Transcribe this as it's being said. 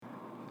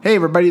Hey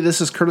everybody,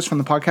 this is Curtis from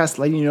the podcast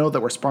letting you know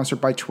that we're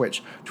sponsored by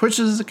Twitch. Twitch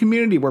is a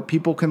community where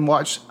people can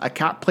watch a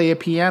cat play a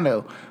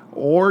piano,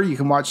 or you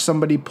can watch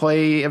somebody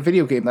play a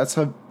video game. That's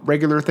a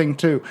regular thing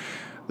too.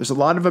 There's a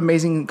lot of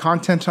amazing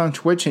content on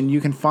Twitch, and you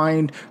can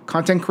find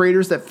content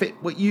creators that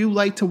fit what you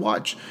like to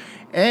watch.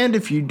 And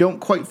if you don't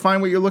quite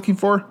find what you're looking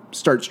for,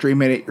 start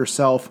streaming it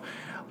yourself.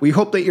 We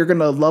hope that you're going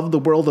to love the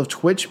world of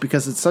Twitch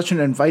because it's such an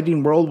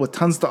inviting world with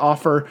tons to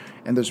offer,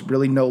 and there's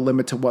really no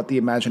limit to what the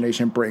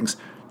imagination brings.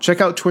 Check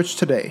out Twitch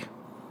today.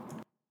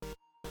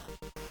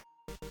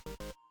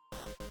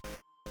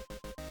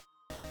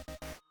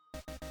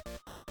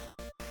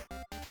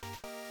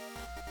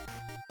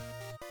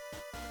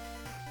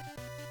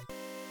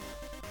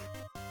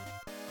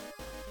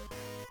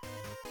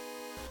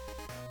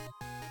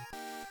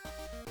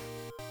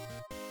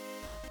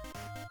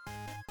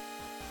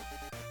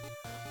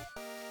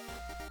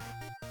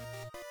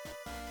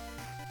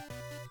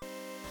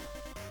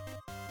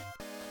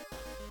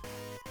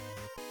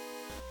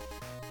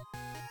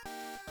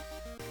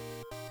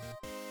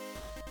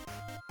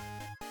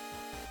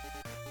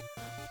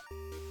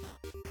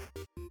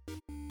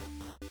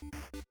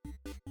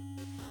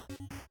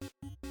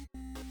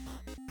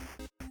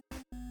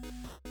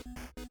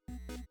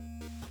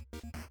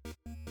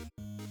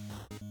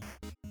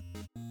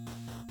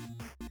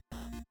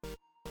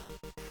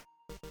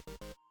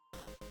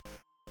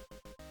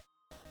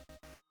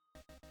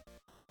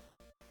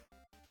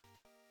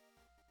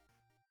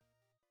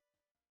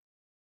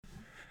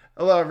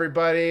 Hello,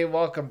 everybody.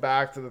 Welcome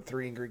back to the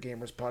Three Angry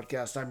Gamers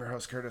podcast. I'm your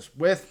host, Curtis.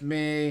 With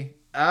me,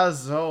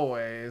 as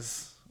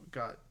always, we've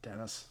got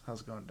Dennis.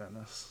 How's it going,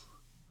 Dennis?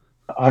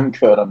 I'm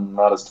good. I'm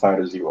not as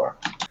tired as you are.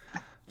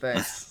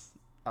 Thanks.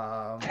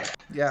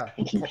 Yeah.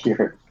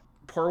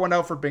 Pour one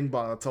out for Bing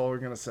Bong. That's all we're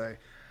going to say.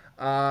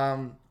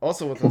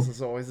 Also with us,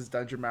 as always, is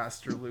Dungeon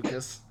Master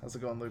Lucas. How's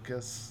it going,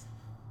 Lucas?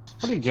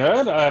 Pretty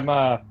good. I'm,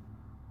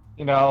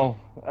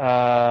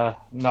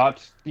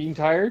 not being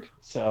tired,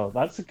 so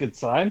that's a good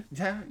sign.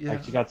 Yeah.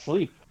 Actually got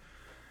sleep.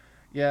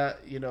 Yeah,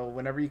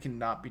 whenever you can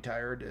not be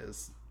tired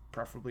is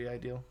preferably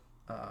ideal.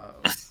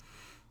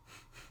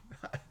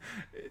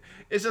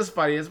 It's just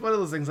funny. It's one of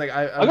those things like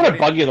I'm gonna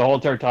bug you the whole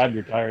entire time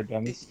you're tired.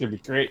 Then this is gonna be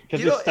great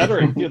because you're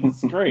stuttering. Dude,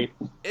 this is great.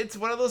 It's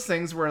one of those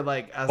things where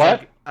like as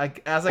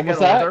I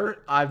get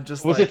older, I'm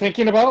just. What was you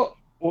thinking about?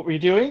 What were you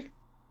doing?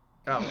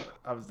 Oh,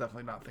 I was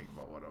definitely not thinking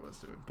about what I was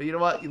doing. But you know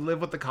what? You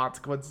live with the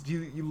consequences.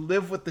 You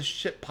live with the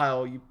shit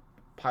pile you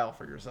pile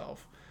for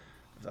yourself.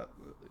 Is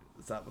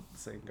that what the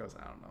saying goes?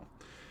 I don't know.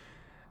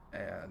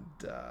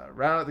 And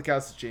round out the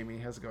cast is Jamie.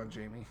 How's it going,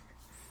 Jamie?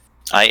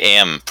 I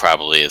am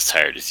probably as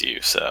tired as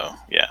you, so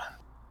yeah.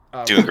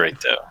 Doing great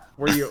though.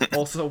 Were you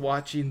also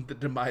watching the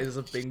demise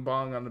of Bing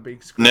Bong on the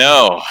big screen?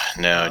 No,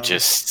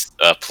 just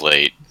up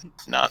late,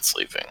 not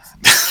sleeping.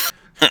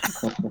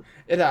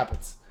 It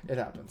happens.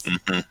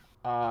 Mm-hmm.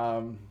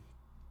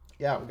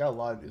 Yeah, we got a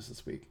lot of news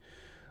this week.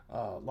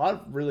 A lot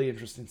of really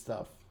interesting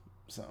stuff.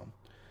 So,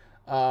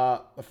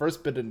 the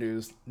first bit of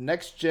news: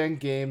 next-gen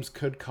games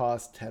could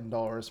cost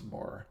 $10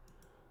 more.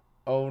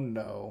 Oh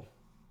no!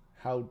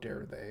 How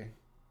dare they?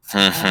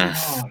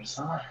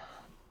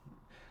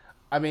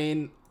 I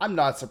mean, I'm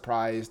not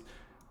surprised.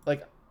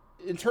 Like,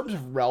 in terms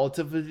of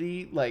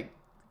relativity, like,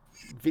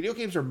 video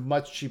games are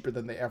much cheaper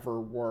than they ever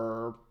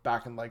were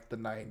back in like the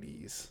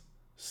 90s.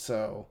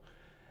 So,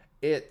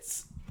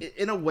 it's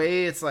in a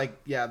way, it's like,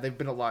 yeah, they've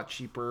been a lot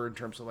cheaper in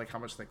terms of like how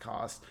much they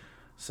cost.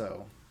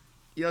 So,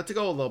 to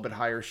go a little bit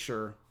higher,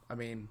 sure. I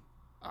mean,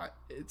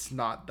 it's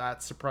not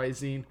that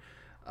surprising.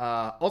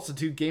 Also,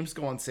 too, games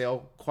go on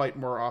sale quite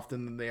more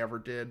often than they ever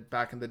did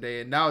back in the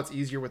day, and now it's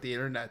easier with the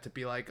internet to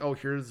be like, oh,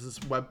 here's this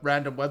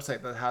random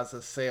website that has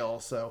a sale.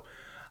 So,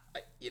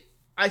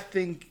 I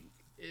think,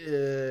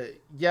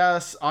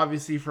 yes,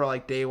 obviously for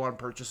like day one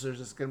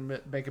purchasers, it's gonna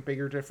make a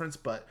bigger difference,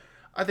 but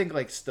I think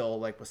like still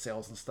like with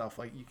sales and stuff,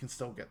 like you can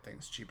still get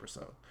things cheaper.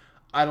 So,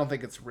 I don't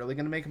think it's really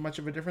gonna make much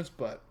of a difference.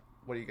 But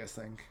what do you guys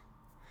think?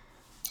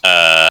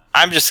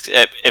 I'm just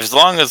as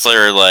long as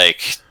they're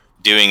like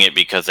doing it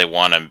because they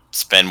want to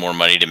spend more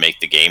money to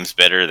make the games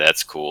better,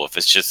 that's cool. If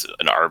it's just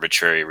an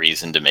arbitrary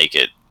reason to make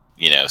it,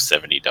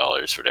 $70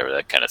 or whatever,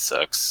 that kind of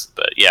sucks.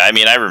 But yeah, I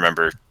mean, I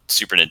remember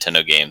Super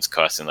Nintendo games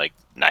costing like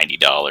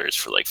 $90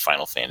 for like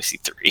Final Fantasy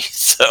 3.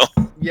 So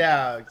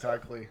yeah,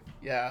 exactly.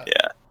 Yeah.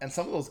 Yeah. And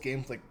some of those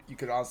games, like, you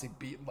could honestly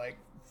beat in like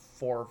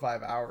 4 or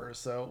 5 hours.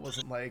 So it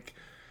wasn't like,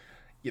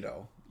 you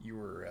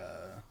were,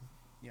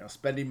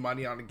 spending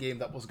money on a game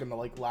that was going to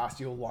like last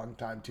you a long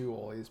time too,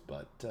 always.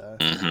 But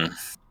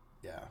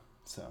yeah,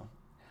 so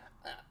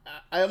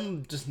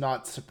I'm just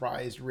not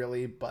surprised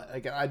really. But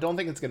again, I don't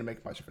think it's going to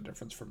make much of a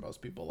difference for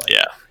most people. Like,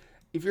 yeah.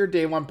 If you're a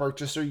day one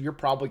purchaser, you're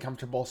probably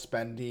comfortable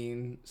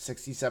spending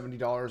 $60,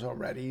 $70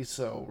 already.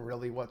 So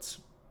really,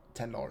 what's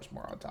 $10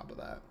 more on top of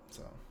that?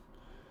 So,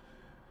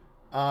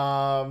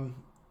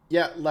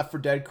 yeah, Left 4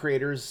 Dead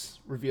creators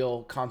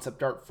reveal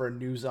concept art for a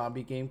new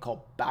zombie game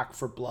called Back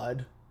 4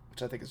 Blood,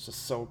 which I think is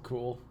just so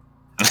cool.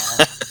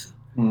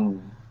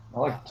 I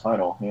like the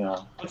title, yeah.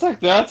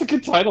 That's a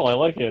good title. I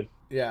like it.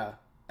 Yeah.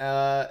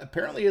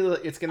 Apparently,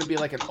 it's going to be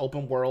like an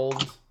open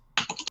world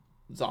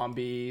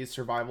zombie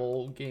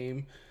survival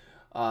game.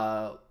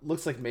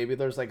 Looks like maybe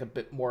there's like a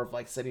bit more of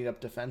like setting up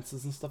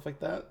defenses and stuff like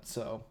that.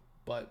 So,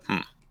 but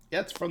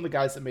yeah, it's from the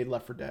guys that made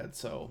Left 4 Dead.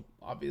 So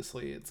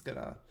obviously, it's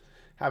gonna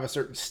have a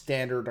certain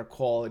standard of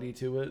quality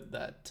to it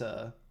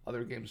that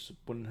other games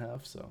wouldn't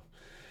have. So,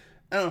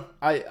 I don't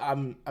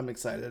know. I'm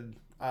excited.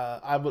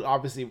 I would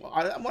obviously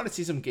I want to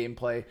see some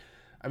gameplay.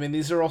 I mean,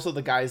 these are also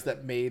the guys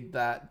that made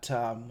that.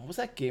 What was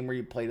that game where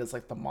you played as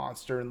like the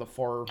monster and the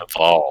four?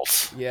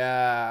 Evolve.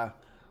 Yeah,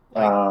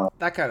 like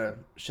that kind of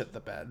shit the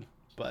bed.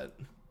 But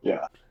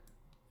yeah,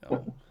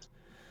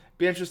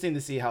 be interesting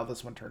to see how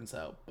this one turns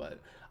out.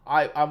 But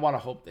I want to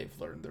hope they've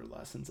learned their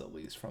lessons at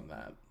least from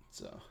that.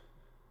 So,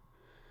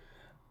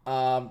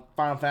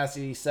 Final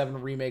Fantasy VII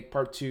Remake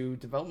Part 2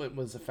 development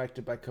was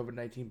affected by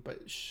COVID-19,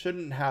 but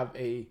shouldn't have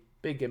a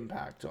big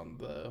impact on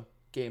the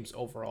game's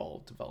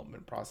overall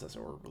development process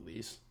or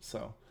release.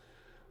 So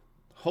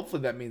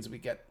hopefully that means we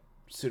get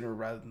sooner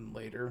rather than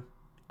later.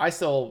 I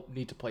still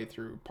need to play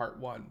through Part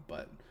 1,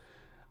 but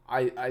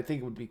I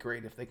think it would be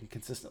great if they can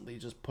consistently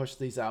just push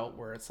these out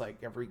where it's like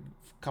every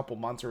couple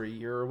months or a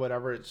year or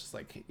whatever. It's just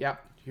like, yeah,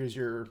 here's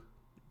your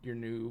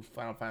new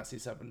Final Fantasy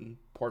VII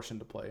portion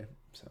to play.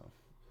 So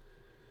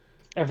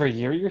Every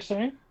year, you're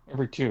saying?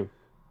 Every 2?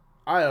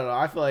 I don't know.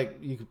 I feel like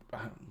you could,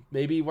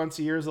 maybe once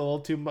a year is a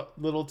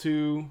little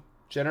too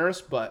generous,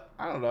 but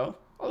I don't know.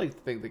 I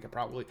think they could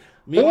probably.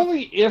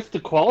 Only if the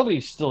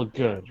quality's still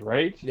good,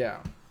 right? Yeah.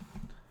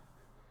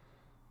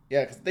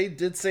 Yeah, because they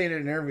did say in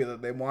an interview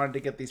that they wanted to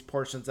get these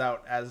portions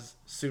out as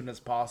soon as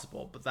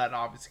possible, but that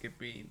obviously could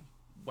be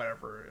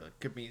whatever. It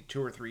could be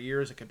 2 or 3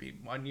 years. It could be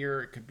 1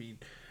 year. It could be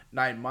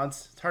 9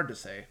 months. It's hard to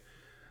say.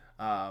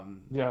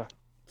 Yeah.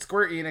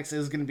 Square Enix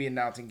is going to be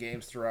announcing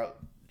games throughout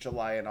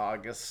July and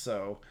August,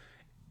 so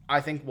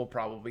I think we'll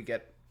probably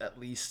get at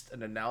least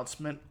an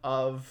announcement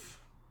of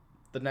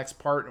the next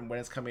part and when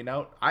it's coming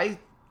out. I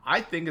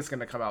think it's going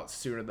to come out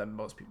sooner than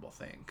most people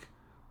think.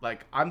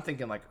 Like, I'm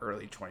thinking like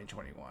early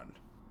 2021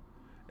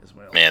 is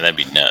when. Man, that'd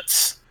be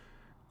nuts.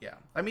 Yeah,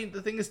 I mean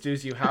the thing is,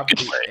 dude, you have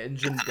the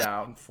engine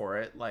down for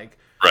it. Like,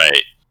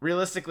 right.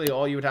 Realistically,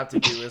 all you would have to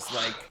do is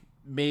like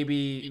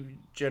maybe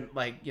kind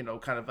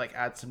of like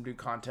add some new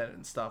content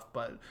and stuff.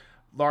 But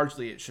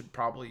largely, it should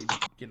probably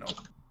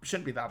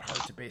shouldn't be that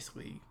hard to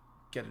basically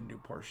get a new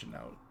portion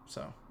out.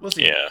 So we'll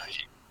see. Yeah,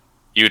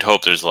 you'd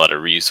hope there's a lot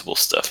of reusable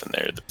stuff in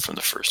there from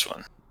the first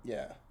one.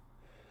 Yeah.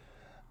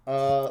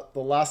 The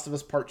Last of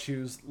Us Part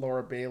 2's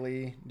Laura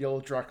Bailey,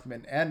 Neil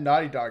Druckmann, and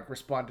Naughty Dog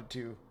responded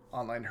to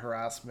online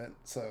harassment.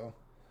 So,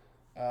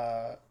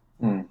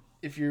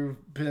 if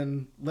you've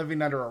been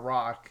living under a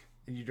rock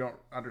and you don't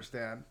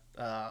understand,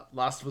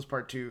 Last of Us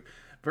Part 2,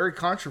 very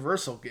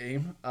controversial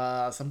game.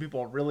 Some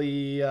people are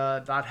really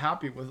not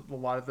happy with a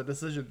lot of the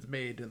decisions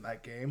made in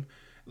that game,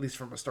 at least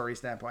from a story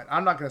standpoint.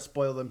 I'm not going to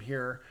spoil them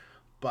here,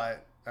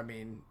 but I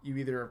mean, you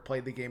either have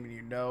played the game and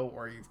you know,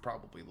 or you've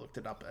probably looked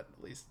it up at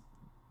least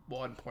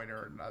one point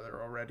or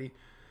another already.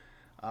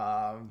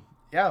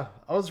 Yeah,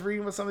 I was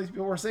reading what some of these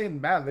people were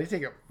saying. Man, they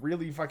take it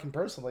really fucking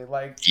personally.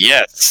 Like,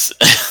 yes.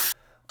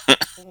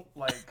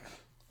 like,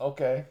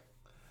 okay.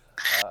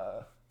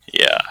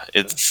 Yeah,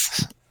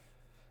 it's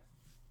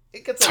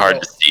to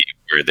hard to see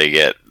where they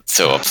get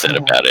so upset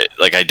about it.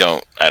 Like, I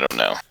don't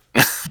know.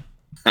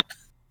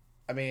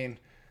 I mean,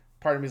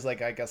 part of me is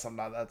like, I guess I'm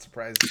not that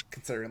surprised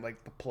considering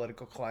like the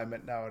political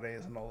climate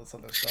nowadays and all this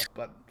other stuff.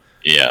 But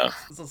yeah,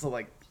 it's also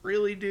like,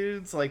 really,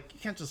 dudes? Like, you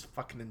can't just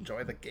fucking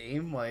enjoy the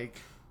game. Like,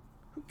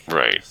 who cares?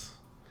 Right.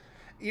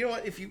 You know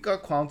what? If you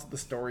got qualms with the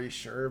story,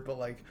 sure, but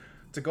like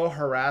to go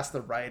harass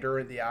the writer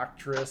and the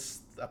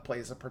actress that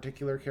plays a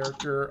particular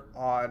character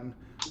on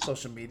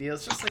social media,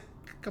 it's just like,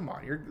 come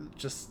on, you're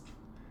just,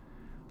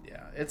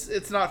 yeah,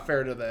 it's not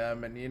fair to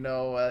them. And you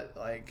know what?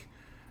 Like,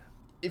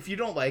 if you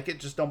don't like it,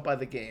 just don't buy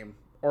the game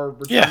or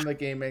return the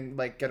game and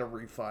like get a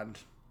refund.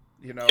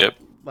 You know,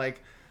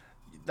 like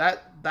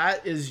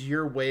that is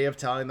your way of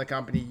telling the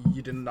company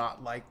you did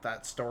not like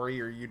that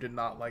story or you did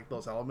not like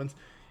those elements.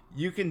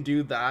 You can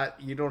do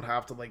that. You don't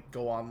have to like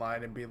go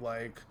online and be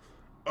like,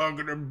 I'm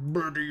gonna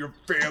murder your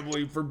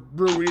family for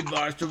ruining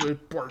Last of Us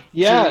Part 2.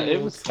 Yeah,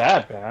 it was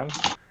bad, man.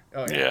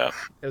 Oh yeah.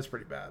 It was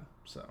pretty bad.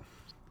 So,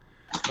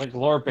 like,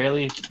 Laura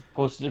Bailey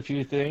posted a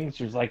few things.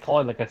 She was like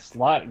calling like a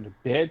slut and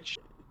a bitch.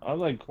 I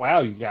was like,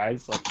 wow, you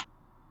guys, like,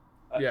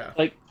 yeah,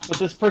 like, but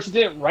this person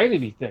didn't write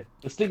anything.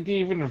 This thing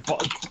didn't even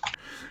involve.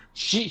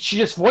 She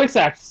just voice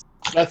acts.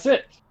 That's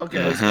it.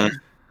 Okay,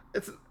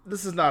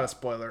 this is not a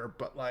spoiler,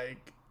 but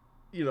like,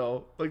 you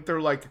know, like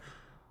they're like,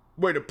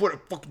 way to put a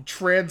fucking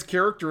trans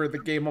character in the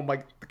game. I'm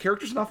like, the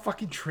character's not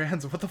fucking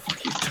trans. What the fuck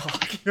are you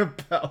talking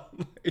about?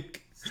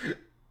 Like,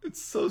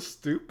 it's so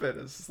stupid.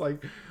 It's just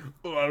like,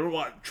 oh, I don't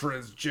want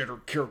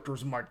transgender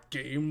characters in my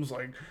games.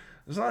 Like,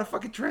 there's not a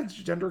fucking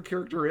transgender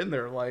character in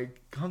there. Like,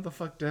 calm the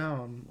fuck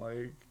down.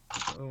 Like,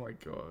 oh my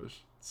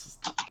gosh,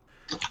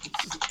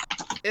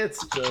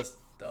 it's just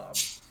dumb.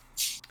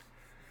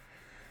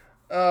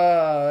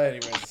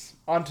 Anyways,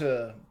 on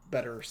to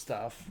better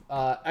stuff.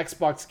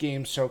 Xbox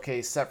Games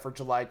Showcase set for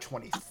July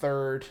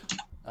 23rd.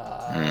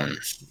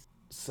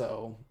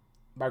 So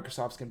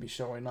Microsoft's going to be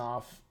showing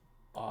off,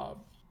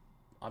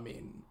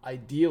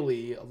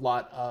 ideally, a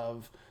lot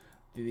of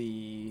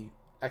the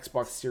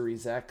Xbox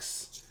Series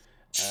X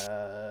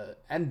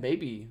and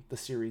maybe the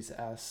Series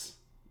S,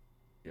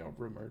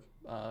 rumored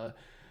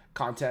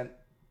content.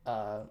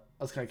 I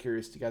was kind of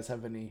curious. Do you guys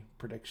have any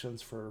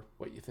predictions for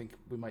what you think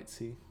we might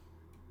see?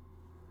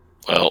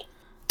 Well,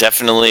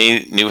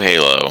 definitely new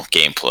Halo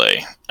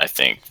gameplay, I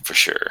think, for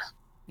sure.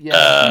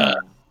 Yeah.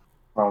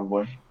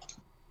 Probably.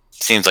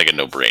 Seems like a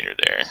no-brainer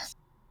there.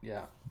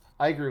 Yeah,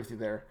 I agree with you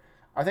there.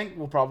 I think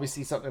we'll probably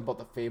see something about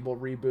the Fable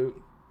reboot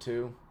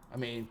too. I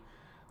mean,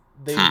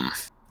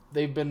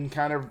 they've been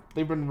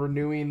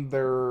renewing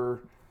their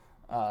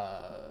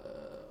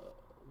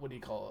what do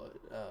you call it,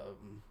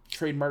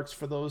 trademarks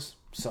for those.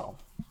 So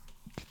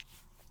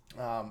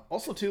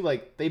also too,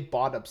 like, they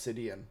bought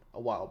Obsidian a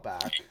while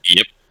back.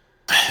 Yep,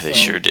 they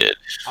sure did.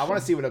 I want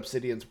to see what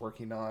Obsidian's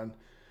working on.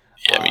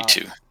 Yeah, me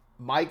too.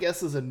 My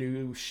guess is a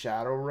new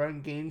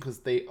Shadowrun game because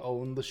they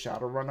own the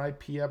Shadowrun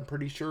IP, I'm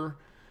pretty sure.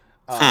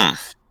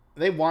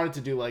 They wanted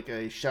to do like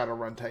a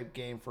Shadowrun type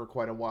game for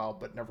quite a while,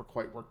 but never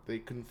quite worked. They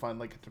couldn't find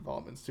like a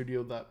development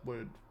studio that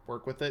would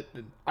work with it.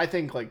 And I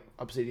think like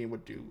Obsidian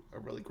would do a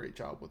really great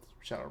job with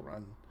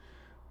Shadowrun.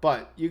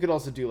 But you could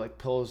also do like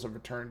Pillars of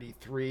Eternity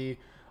 3.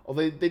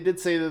 Although they did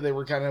say that they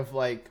were kind of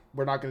like,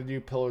 we're not going to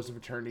do Pillars of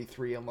Eternity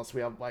 3 unless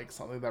we have like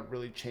something that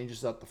really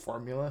changes up the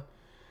formula.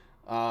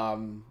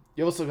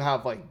 You also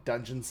have like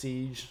Dungeon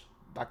Siege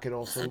that could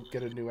also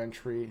get a new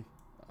entry.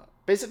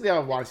 Basically, I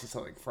would want to see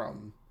something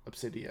from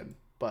Obsidian,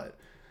 but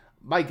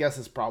my guess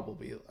is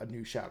probably a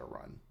new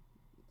Shadowrun.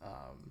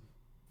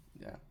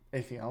 Yeah.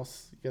 Anything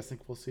else you guys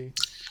think we'll see?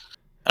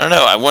 I don't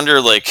know. I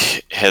wonder,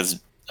 like,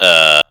 has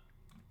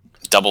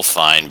Double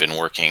Fine been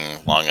working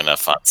long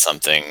enough on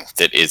something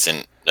that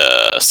isn't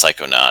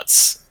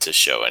Psychonauts to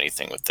show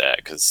anything with that?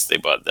 Because they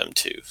bought them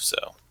too, so.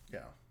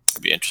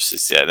 I'd be interested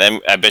to see that.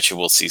 Then I bet you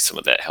we'll see some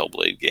of that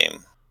Hellblade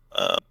game.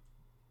 I'd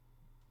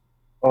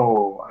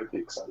be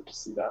excited to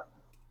see that.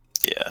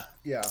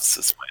 Yeah.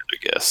 That's my other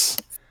guess.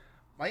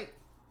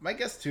 My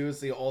guess too is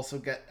they also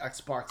get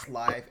Xbox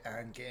Live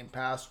and Game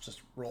Pass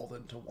just rolled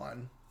into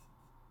one.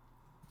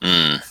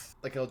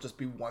 Like, it'll just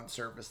be one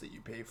service that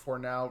you pay for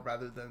now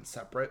rather than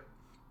separate.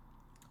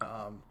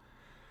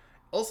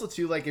 Also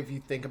too, like, if you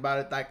think about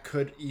it, that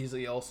could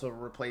easily also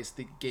replace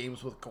the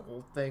games with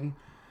gold thing,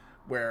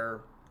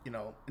 where,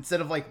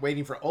 instead of like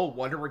waiting for,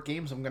 wonder what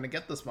games I'm going to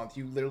get this month,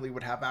 you literally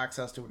would have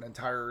access to an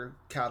entire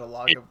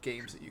catalog of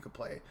games that you could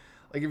play.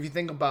 Like, if you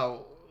think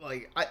about,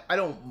 like, I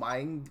don't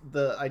mind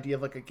the idea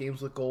of like a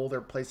games with gold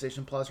or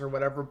PlayStation Plus or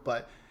whatever,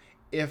 but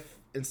if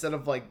instead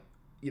of like,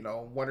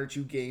 one or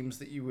two games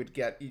that you would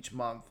get each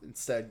month,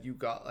 instead you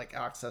got like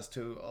access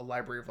to a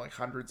library of like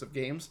hundreds of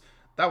games,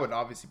 that would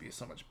obviously be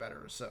so much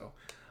better. So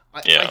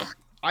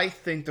I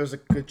think there's a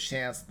good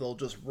chance they'll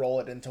just roll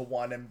it into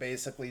one and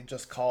basically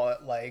just call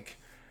it like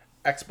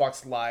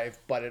Xbox Live,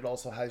 but it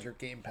also has your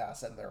Game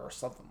Pass in there or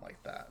something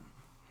like that.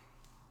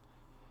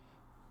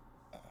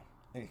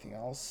 Anything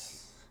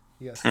else?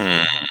 Yes.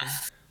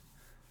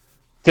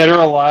 Dead or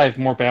Alive,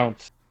 more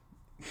bounce.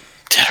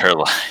 Dead or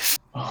Alive.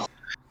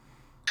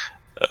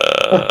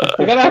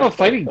 We gotta have a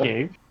fighting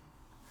game.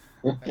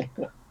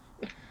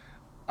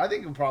 I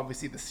think we'll probably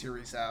see the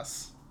Series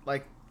S.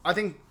 Like, I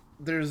think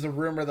there's a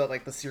rumor that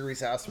like the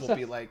Series S will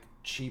be like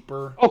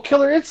cheaper. Oh,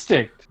 Killer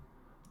Instinct.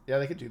 Yeah,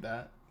 they could do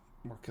that.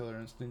 More Killer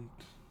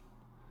Instinct.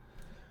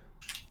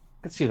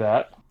 I could see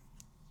that.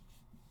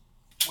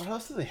 What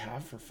else do they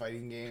have for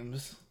fighting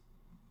games?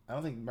 I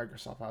don't think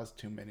Microsoft has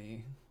too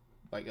many.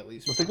 Like, at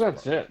least. I think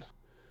that's it.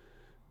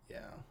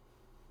 Yeah.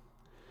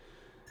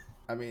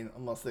 I mean,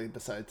 unless they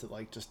decide to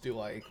like just do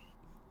like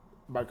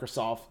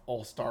Microsoft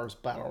All Stars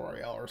Battle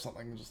Royale or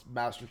something, just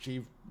Master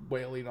Chief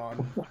wailing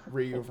on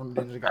Ryu from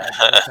Ninja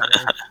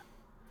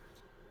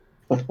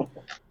Gaiden.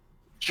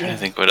 Trying to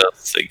think what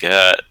else they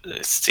got.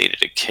 State of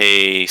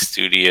Decay,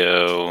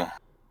 Studio.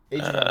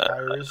 Age of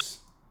Empires.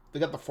 They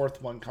got the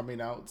fourth one coming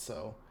out,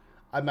 so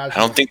I imagine. I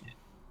don't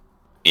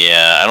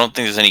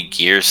think there's any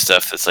Gear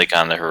stuff that's like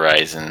on the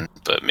horizon,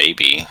 but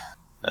maybe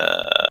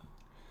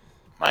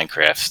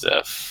Minecraft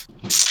stuff.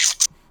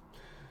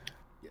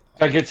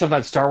 Gotta get some of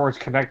that Star Wars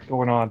Connect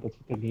going on. That's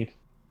what they need.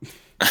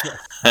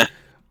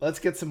 Let's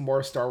get some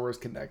more Star Wars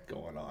Connect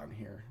going on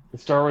here. The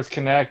Star Wars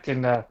Connect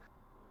and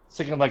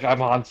singing like I'm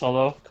Han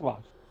Solo. Come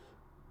on.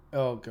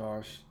 Oh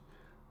gosh,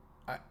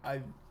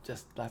 I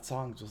just, that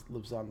song just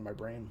lives on in my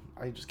brain.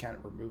 I just can't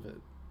remove it.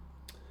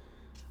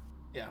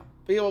 Yeah,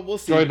 but we'll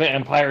see. Join the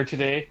Empire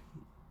today.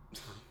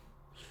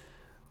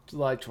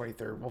 July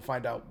 23rd. We'll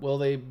find out. Will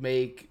they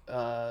make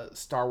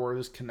Star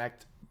Wars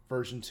Connect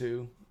version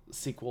 2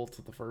 sequel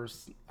to the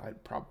first?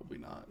 Probably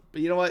not.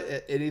 But you know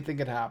what? Anything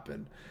could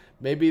happen.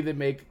 Maybe they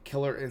make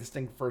Killer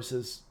Instinct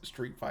versus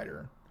Street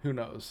Fighter. Who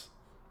knows?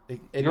 You're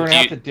going to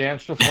have to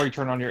dance before you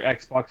turn on your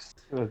Xbox,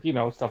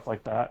 stuff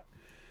like that.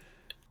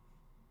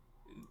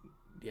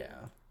 Yeah.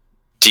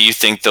 Do you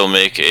think they'll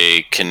make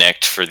a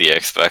Kinect for the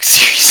Xbox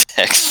Series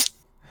X?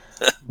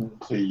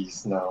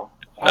 Please, no.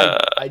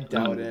 I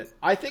doubt it.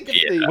 I think if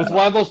yeah. they With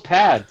one of those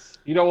pads.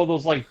 You know, one of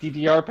those like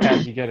DDR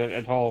pads you get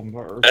at home.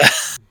 Or...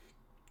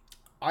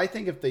 I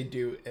think if they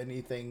do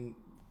anything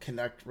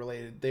Kinect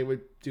related, they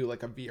would do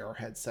like a VR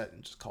headset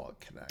and just call it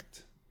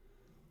Kinect.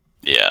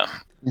 Yeah.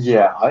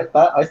 Yeah,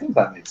 I think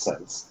that makes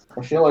sense.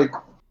 I feel like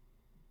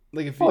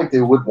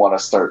they would want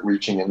to start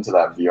reaching into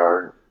that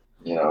VR,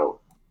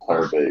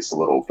 player base a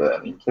little bit. I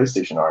mean,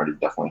 PlayStation already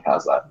definitely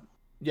has that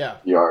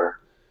VR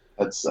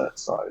headset,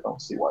 so I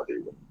don't see why they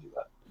wouldn't do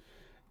that.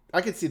 I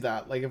could see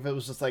that. Like, if it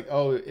was just like,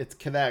 oh, it's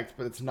Kinect,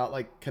 but it's not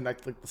like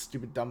Kinect, like the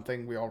stupid dumb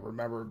thing we all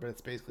remember, but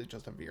it's basically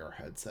just a VR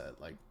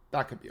headset. Like,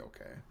 that could be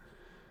okay.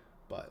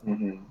 But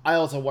I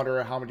also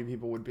wonder how many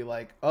people would be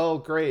like, oh,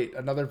 great,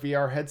 another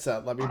VR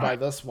headset. Let me buy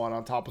this one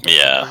on top of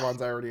the other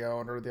ones I already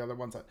own, or the other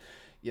ones that,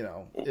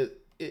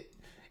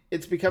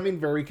 it's becoming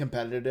very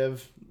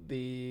competitive,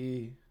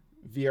 the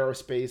VR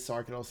space, so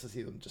I could also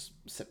see them just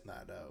sitting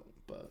that out.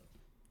 But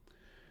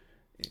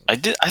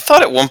I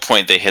thought at one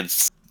point they had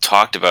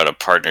talked about a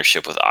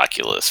partnership with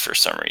Oculus for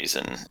some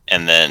reason,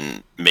 and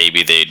then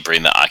maybe they'd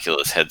bring the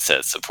Oculus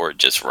headset support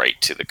just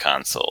right to the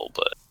console.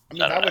 But I mean,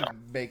 that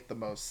would make the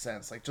most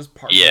sense. Like, just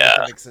partner with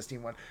an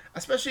existing one,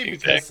 especially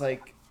because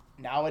like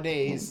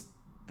nowadays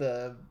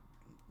the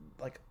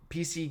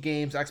PC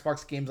games,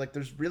 Xbox games, like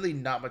there's really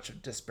not much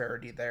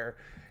disparity there.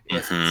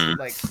 It's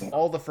like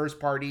all the first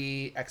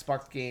party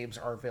Xbox games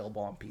are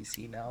available on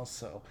PC now,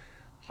 so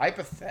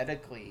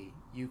hypothetically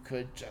you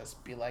could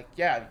just be like,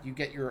 yeah, you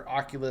get your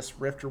Oculus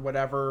Rift or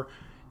whatever,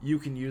 you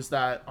can use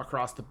that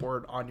across the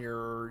board on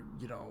your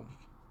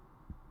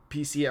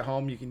PC at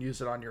home, you can use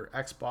it on your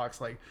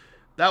Xbox. Like,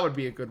 that would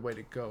be a good way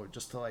to go,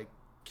 just to like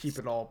keep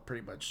it all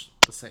pretty much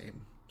the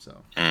same.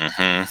 So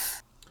yeah,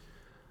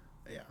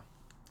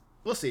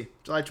 we'll see.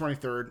 July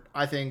 23rd.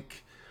 I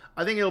think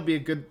it'll be a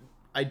good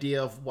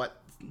idea of what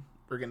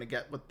we're gonna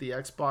get with the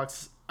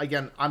Xbox.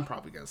 Again, I'm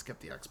probably gonna skip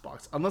the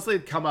Xbox unless they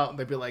come out and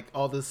they'd be like,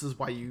 "Oh, this is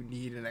why you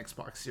need an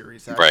Xbox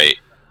Series X." Right.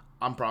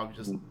 I'm probably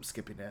just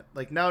skipping it.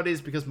 Like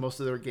nowadays, because most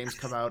of their games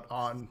come out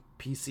on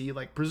PC,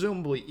 like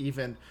presumably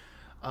even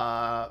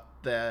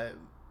the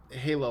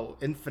Halo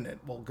Infinite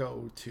will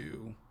go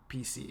to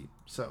PC.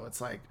 So it's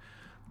like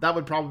that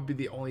would probably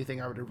be the only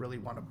thing I would really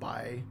want to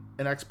buy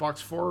an Xbox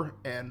for,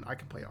 and I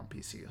can play it on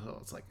PC. So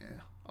it's like,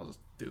 I'll just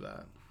do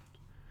that.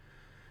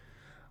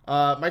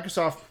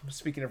 Microsoft,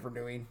 speaking of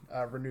renewing,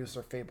 renews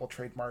their Fable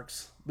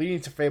trademarks, leading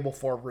to Fable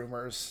 4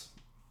 rumors.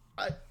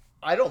 I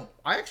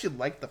actually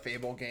like the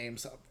Fable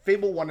games.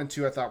 Fable 1 and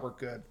 2 I thought were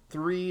good.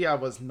 3 I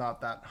was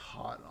not that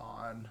hot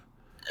on.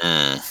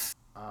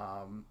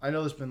 I know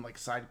there's been like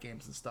side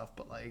games and stuff,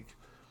 but like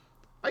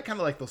I kind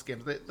of like those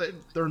games.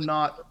 They're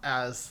not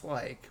as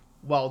like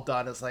well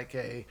done as like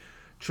a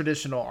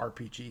traditional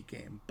RPG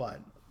game,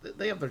 but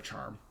they have their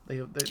charm.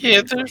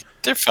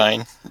 They're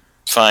fine.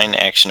 Fine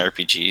action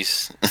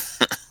RPGs.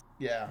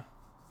 Yeah.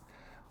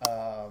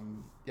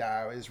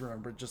 I always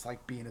remember just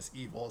like being as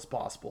evil as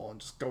possible and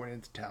just going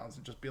into towns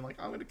and just being like,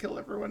 I'm going to kill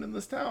everyone in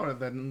this town. And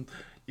then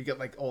you get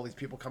like all these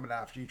people coming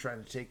after you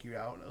trying to take you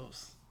out. And it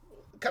was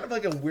kind of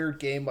like a weird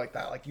game like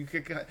that. Like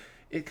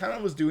it kind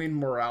of was doing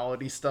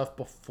morality stuff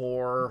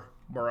before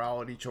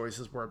morality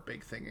choices were a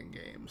big thing in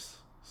games.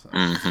 So,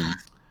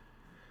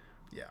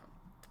 yeah.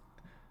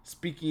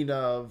 Speaking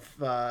of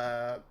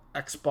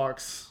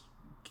Xbox,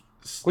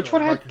 which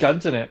one had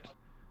guns in it?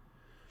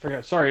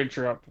 Forget. Sorry to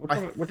interrupt.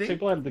 Which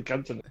people had the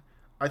guns in it?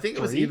 I think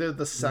it was either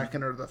the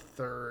second or the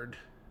third.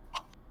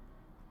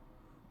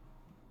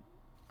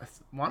 I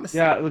want to say.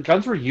 Yeah, the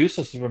guns were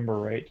useless. If I remember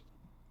right.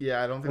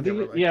 Yeah, I don't think they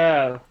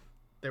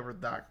were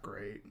that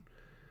great.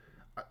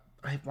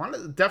 I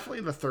wanted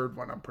definitely the third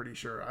one. I'm pretty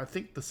sure. I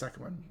think the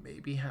second one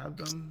maybe had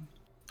them.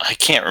 I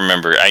can't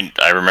remember.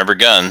 I remember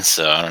guns,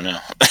 so I don't know.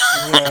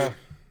 Yeah.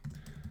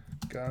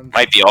 Guns.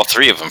 Might be all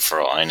three of them for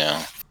all I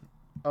know.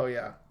 Oh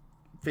yeah,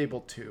 Fable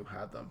 2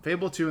 had them.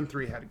 Fable 2 and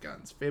 3 had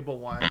guns. Fable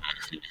 1,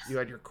 you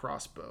had your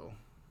crossbow.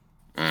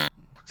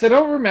 So I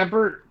don't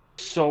remember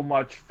so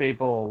much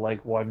Fable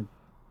 1.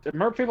 I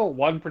remember Fable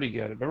 1 pretty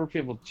good. I remember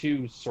Fable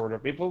 2 sort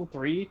of. Fable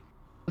 3,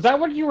 was that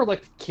when you were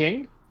like the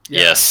king? Yeah.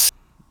 Yes.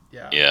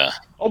 Yeah.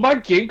 Oh, my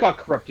game got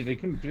corrupted. I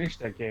couldn't finish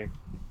that game.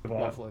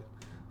 Lovely.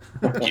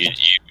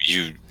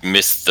 you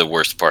missed the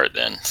worst part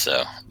then.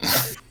 So.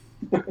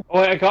 Oh,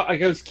 I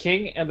was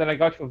king, and then I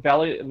got to a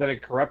valley, and then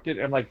it corrupted,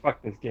 and I'm like,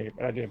 fuck this game,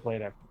 and I didn't play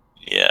it after.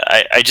 Yeah,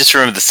 I just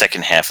remember the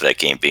second half of that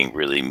game being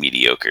really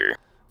mediocre.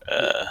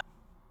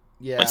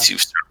 Once you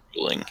start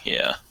ruling,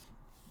 yeah.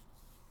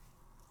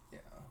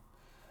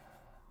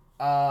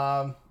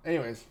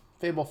 Anyways,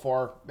 Fable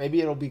 4,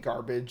 maybe it'll be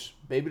garbage,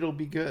 maybe it'll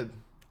be good.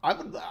 I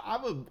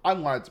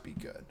want it to be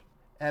good.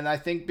 And I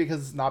think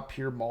because it's not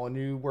Pierre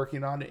Molyneux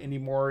working on it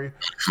anymore,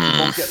 you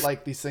won't get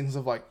like these things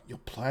of like, you'll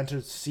plant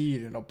a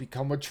seed and it'll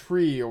become a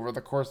tree over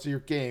the course of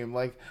your game.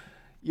 Like,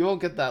 you won't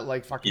get that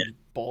like fucking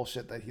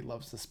bullshit that he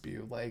loves to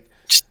spew. Like,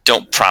 just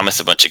don't promise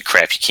a bunch of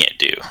crap you can't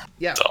do.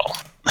 Yeah. That's all.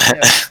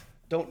 Yeah.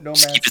 Don't No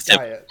Man's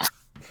Sky it.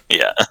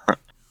 Yeah.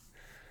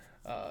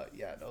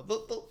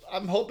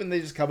 I'm hoping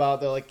they just come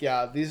out. They're like,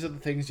 yeah, these are the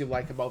things you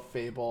like about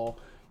Fable.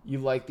 You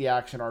like the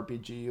action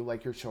RPG. You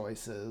like your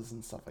choices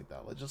and stuff like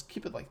that. Let's just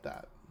keep it like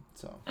that.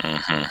 So,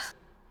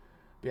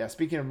 yeah.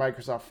 Speaking of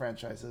Microsoft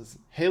franchises,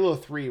 Halo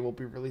 3 will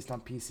be released on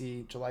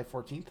PC July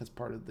 14th as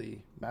part of the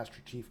Master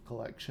Chief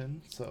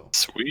Collection. So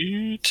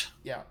sweet.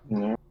 Yeah.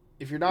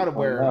 If you're not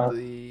aware,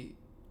 the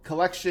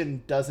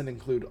collection doesn't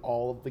include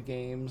all of the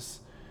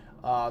games.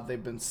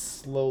 They've been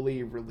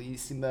slowly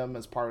releasing them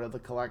as part of the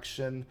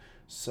collection.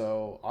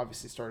 So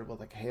obviously started with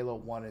like Halo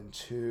 1 and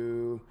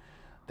 2.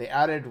 They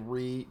added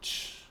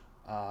Reach,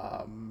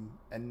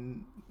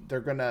 and they're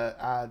going to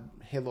add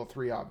Halo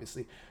 3,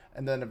 obviously.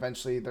 And then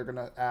eventually they're going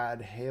to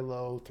add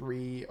Halo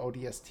 3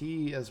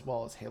 ODST as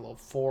well as Halo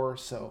 4.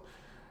 So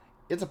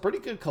it's a pretty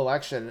good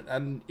collection.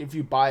 And if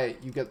you buy it,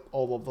 you get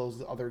all of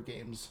those other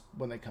games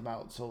when they come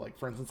out. So like,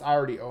 for instance, I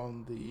already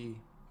own the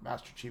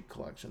Master Chief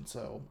Collection,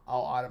 so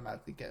I'll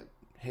automatically get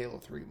Halo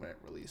 3 when it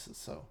releases.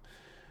 So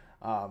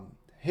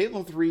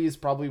Halo 3 is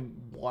probably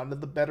one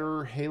of the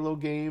better Halo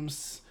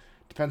games.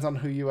 Depends on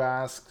who you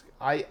ask.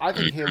 I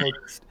think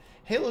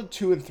Halo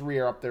 2 and 3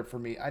 are up there for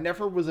me. I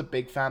never was a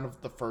big fan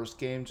of the first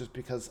game just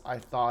because I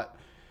thought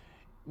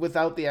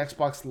without the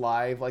Xbox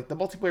Live, like the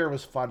multiplayer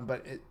was fun,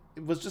 but it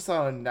was just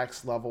on a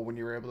next level when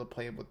you were able to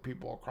play with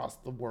people across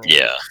the world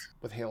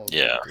with Halo 2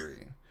 and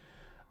 3.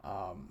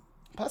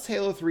 Plus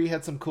Halo 3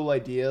 had some cool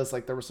ideas,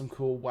 like there were some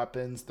cool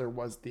weapons, there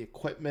was the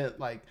equipment,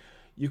 like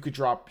you could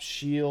drop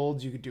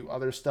shields, you could do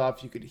other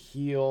stuff, you could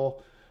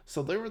heal.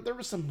 So there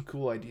were some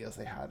cool ideas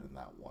they had in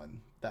that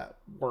one that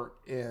weren't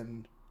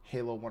in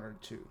Halo 1 or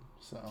 2.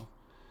 So,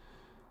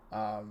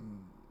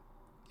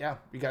 yeah,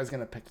 you guys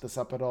gonna pick this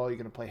up at all? You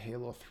gonna play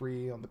Halo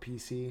 3 on the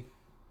PC?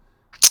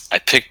 I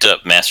picked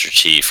up Master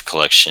Chief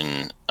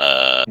Collection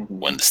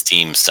when the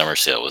Steam summer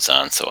sale was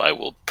on, so I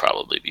will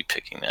probably be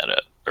picking that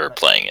up or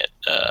playing it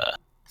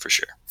for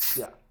sure.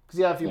 Yeah, because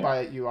if you buy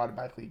it, you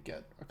automatically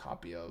get a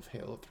copy of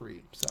Halo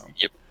 3. So.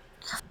 Yep.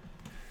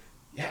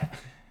 Yeah.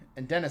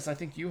 And Dennis, I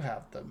think you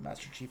have the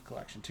Master Chief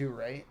Collection too,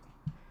 right?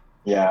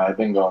 Yeah, I've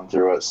been going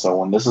through it. So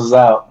when this is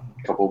out,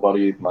 a couple of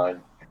buddies of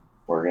mine,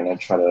 we're going to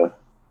try to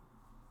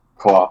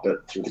co-op it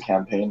through the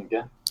campaign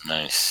again.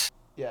 Nice.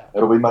 Yeah.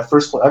 It'll be my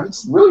first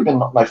it's really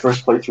been my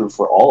first playthrough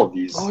for all of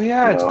these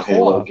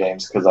Halo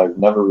games because I've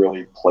never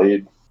really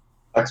played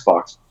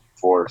Xbox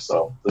before.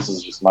 So this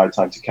is just my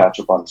time to catch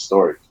up on the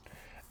story.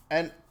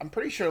 And I'm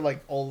pretty sure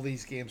like all of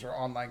these games are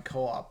online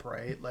co-op,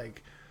 right?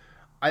 Like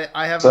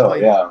I haven't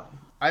played... Yeah.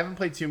 I haven't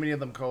played too many of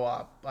them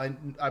co-op.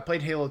 I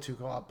played Halo 2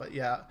 co-op, but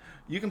yeah,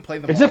 you can play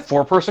them. Is it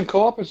 4-person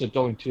co-op or is it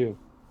only 2?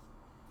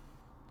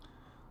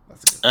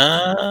 That's good.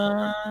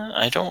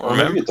 I don't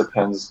remember. Maybe it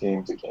depends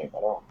game to game.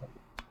 I don't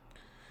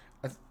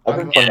remember. I've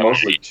been playing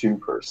mostly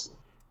 2-person.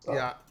 So.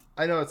 Yeah,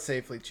 I know it's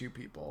safely 2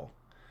 people.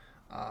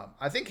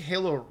 I think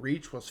Halo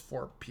Reach was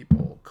 4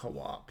 people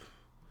co-op.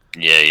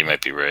 Yeah, you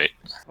might be right.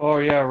 Oh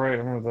yeah, right. I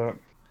remember that.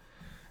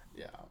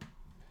 Yeah.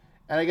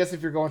 And I guess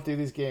if you're going through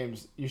these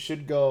games, you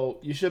should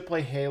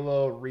play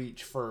Halo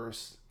Reach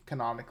first,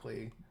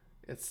 canonically.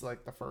 It's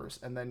like the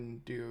first, and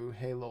then do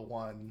Halo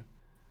 1,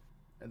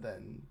 and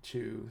then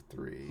 2,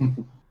 3.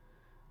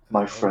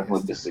 My friend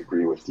would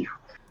disagree with you.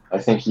 I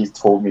think he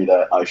told me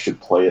that I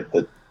should play it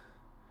the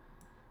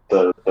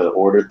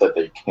order that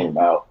they came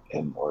out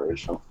in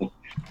originally.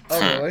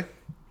 Oh, really?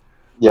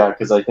 Yeah,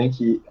 because I think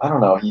he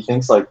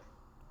thinks like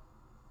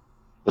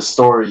the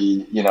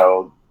story,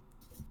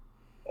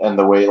 and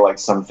the way like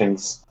some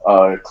things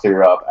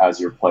clear up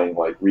as you're playing,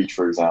 like Reach,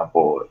 for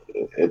example,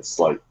 it's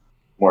like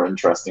more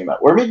interesting that,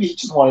 or maybe he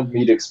just wanted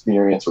me to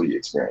experience what he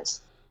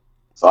experienced.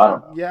 So I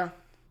don't know. Yeah,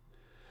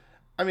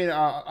 I mean,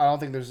 I don't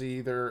think there's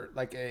either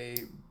like a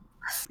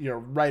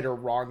right or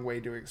wrong way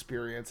to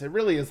experience. It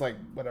really is like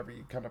whatever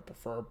you kind of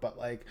prefer. But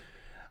like,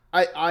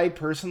 I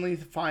personally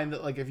find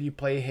that like if you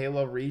play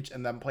Halo Reach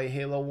and then play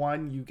Halo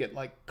 1, you get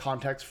like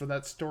context for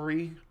that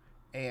story.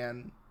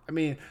 And I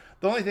mean,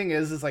 the only thing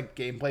is like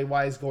gameplay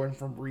wise, going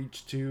from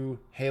Reach to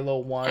Halo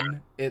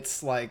 1,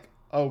 it's like,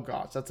 oh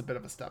gosh, that's a bit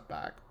of a step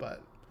back.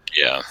 But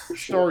yeah,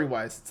 story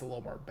wise, it's a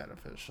little more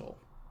beneficial.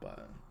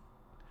 But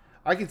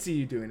I can see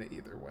you doing it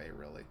either way,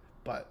 really.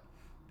 But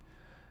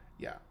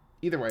yeah,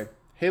 either way,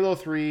 Halo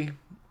 3,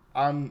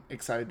 I'm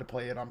excited to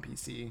play it on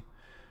PC,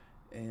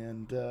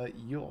 and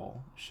you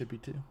all should be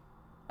too.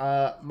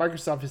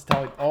 Microsoft is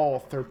telling all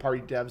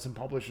third-party devs and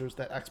publishers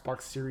that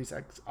Xbox Series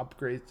X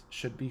upgrades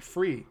should be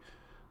free.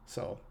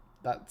 So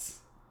that's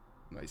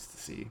nice to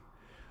see.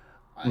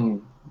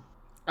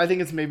 I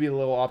think it's maybe a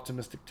little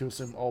optimistic to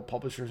assume all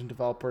publishers and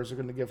developers are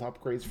going to give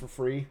upgrades for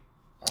free.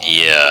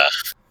 Yeah.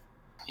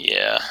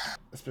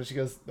 Especially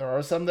because there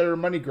are some that are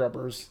money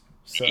grubbers.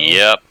 So.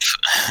 Yep.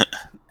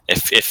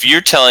 If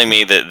you're telling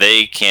me that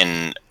they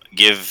can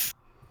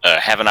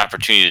have an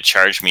opportunity to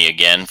charge me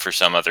again for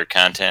some other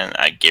content,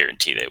 I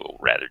guarantee they will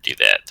rather do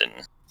that than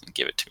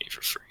give it to me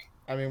for free.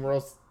 I mean, we're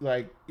also,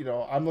 like,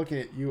 I'm looking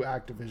at you,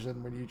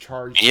 Activision, when you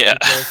charge people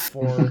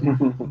for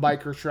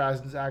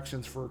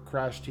microtransactions for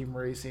Crash Team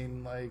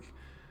Racing. Like,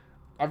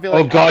 I feel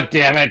like... Oh, God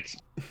damn it!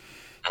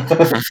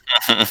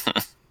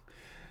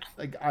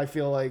 Like, I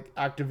feel like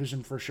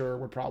Activision for sure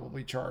would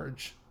probably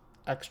charge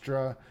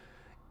extra.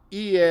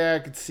 EA, I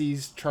could see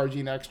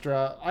charging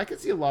extra. I could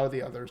see a lot of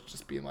the others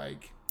just being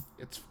like,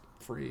 it's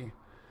free.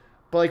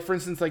 But like, for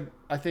instance, like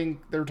I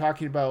think they were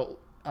talking about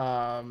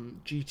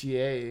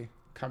GTA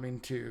coming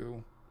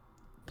to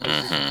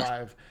PlayStation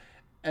 5,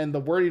 and the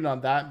wording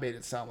on that made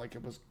it sound like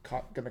it was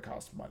going to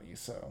cost money.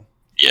 So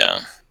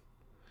yeah,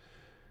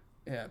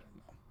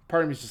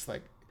 part of me is just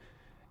like,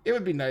 it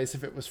would be nice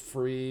if it was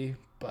free,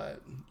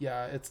 but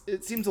yeah,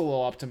 it seems a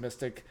little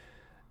optimistic,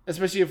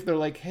 especially if they're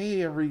like,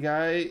 hey,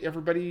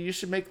 everybody, you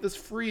should make this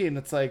free, and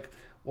it's like,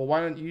 well,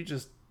 why don't you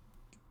just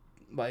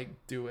like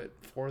do it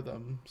for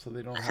them so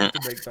they don't have to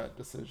make that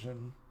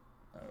decision?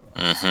 I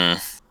don't know.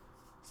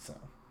 So,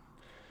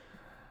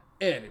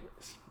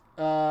 anyways,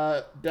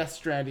 Death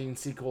Stranding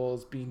sequel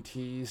is being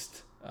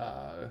teased.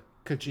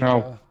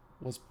 Kojima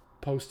was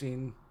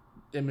posting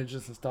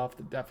images and stuff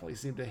that definitely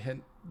seem to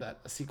hint that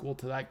a sequel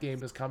to that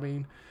game is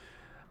coming.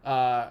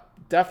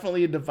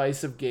 Definitely a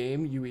divisive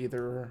game. You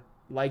either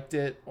liked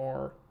it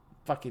or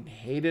fucking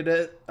hated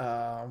it.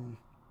 I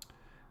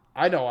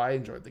know I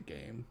enjoyed the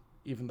game,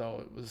 even though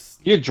it was...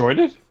 You enjoyed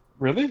it?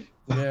 Really?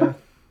 Yeah.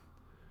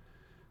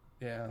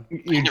 Yeah.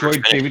 You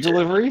enjoyed baby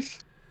deliveries?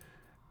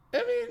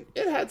 I mean,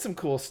 it had some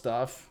cool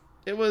stuff.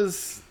 It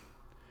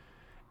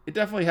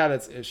definitely had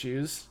its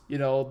issues. You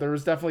know, there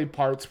was definitely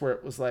parts where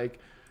it was like,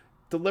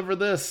 deliver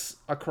this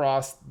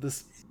across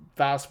this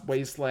vast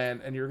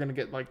wasteland and you're going to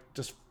get like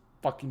just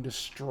fucking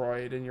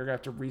destroyed and you're going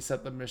to have to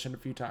reset the mission a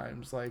few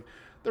times. Like,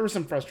 there were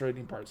some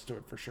frustrating parts to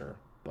it for sure.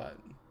 But,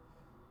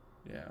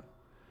 yeah.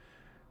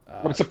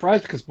 I'm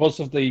surprised because most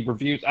of the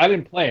reviews, I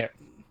didn't play it,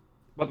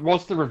 but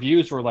most of the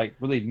reviews were like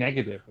really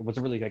negative. It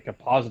wasn't really like a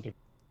positive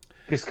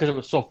because it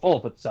was so full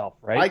of itself,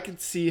 right? I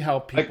could see how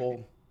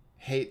people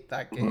hate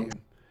that game.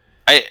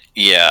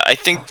 I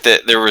think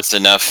that there was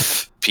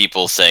enough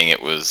people saying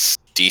it was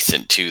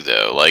decent too,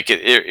 though. Like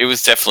it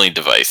was definitely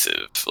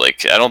divisive.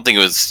 Like I don't think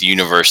it was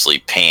universally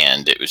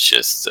panned. It was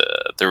just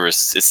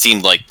it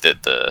seemed like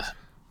that the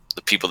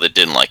people that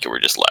didn't like it were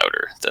just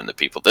louder than the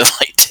people that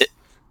liked it.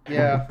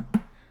 Yeah.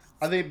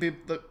 I think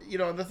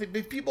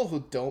the people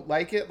who don't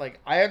like it, like,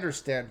 I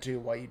understand too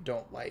why you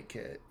don't like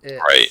it.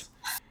 Right.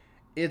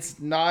 It's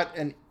not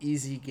an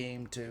easy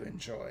game to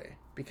enjoy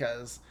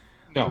because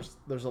no.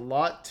 there's a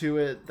lot to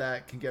it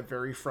that can get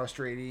very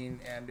frustrating.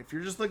 And if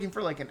you're just looking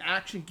for like an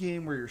action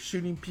game where you're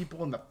shooting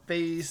people in the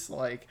face,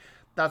 like,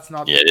 that's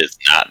not... Yeah, it's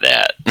not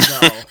that.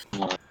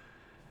 No.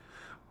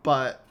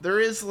 But there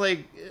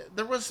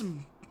was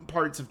some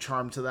parts of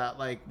charm to that,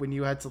 like when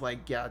you had to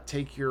like,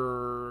 take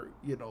your,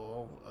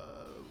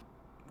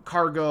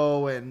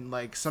 cargo, and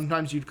like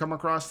sometimes you'd come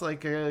across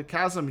like a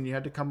chasm and you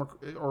had to come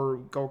or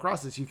go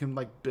across this. You can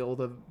like build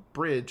a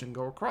bridge and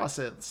go across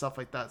it and stuff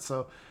like that.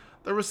 So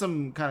there was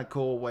some kind of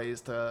cool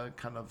ways to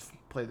kind of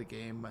play the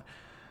game.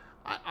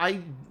 I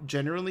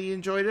generally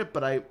enjoyed it,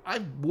 but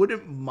I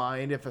wouldn't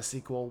mind if a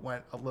sequel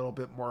went a little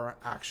bit more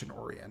action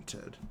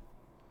oriented.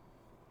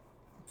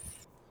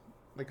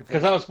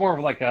 Because that was more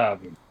of like a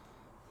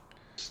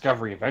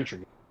discovery adventure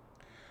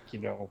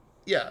game.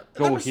 Yeah.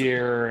 Go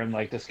here and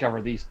like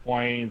discover these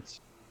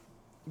points.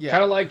 Yeah.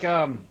 Kind of like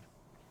what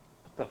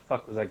the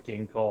fuck was that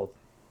game called?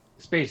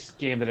 Space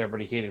game that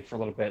everybody hated for a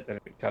little bit, then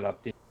it got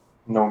updated.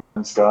 No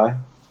Man's Sky.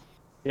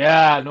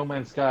 Yeah, No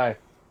Man's Sky.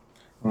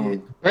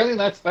 Apparently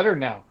that's better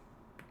now.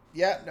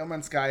 Yeah, No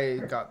Man's Sky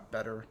got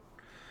better.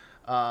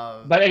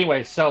 But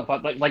anyway,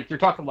 but like you're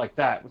talking like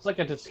that. It was like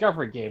a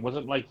discovery game. It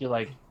wasn't like you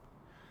like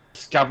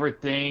discovered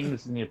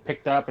things and you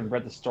picked up and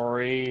read the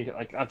story.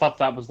 Like I thought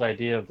that was the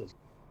idea of this.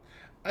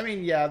 I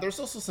mean, yeah, there's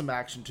also some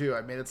action too.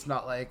 I mean, it's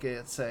not like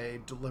it's a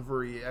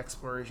delivery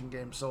exploration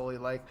game solely.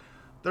 Like,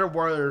 there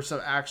were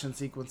some action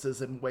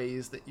sequences in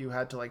ways that you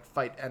had to like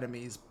fight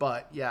enemies,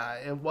 but yeah,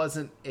 it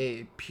wasn't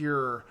a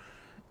pure,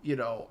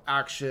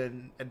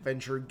 action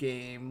adventure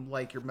game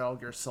like your Metal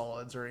Gear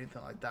Solids or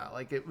anything like that.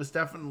 Like, it was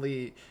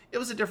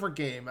a different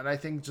game, and I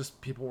think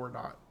just people were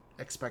not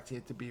expecting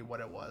it to be what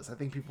it was. I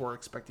think people were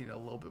expecting a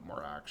little bit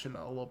more action,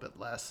 a little bit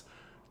less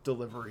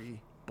delivery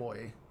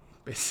boy,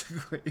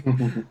 basically.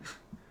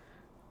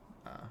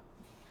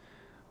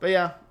 But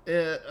yeah,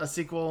 a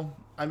sequel.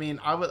 I mean,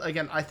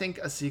 I think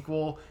a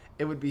sequel,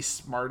 it would be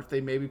smart if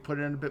they maybe put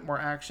in a bit more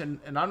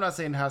action. And I'm not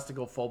saying it has to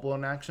go full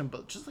blown action,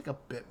 but just like a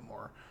bit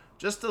more.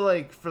 Just to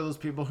like, for those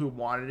people who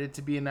wanted it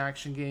to be an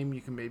action game,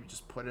 you can maybe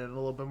just put in a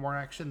little bit more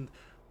action.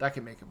 That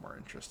can make it more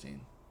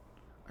interesting.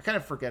 I kind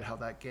of forget how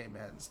that game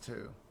ends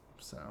too.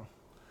 So,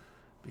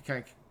 be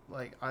kind of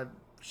like, I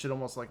should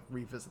almost like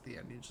revisit the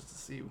ending just to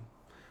see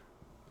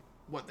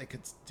what they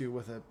could do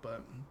with it.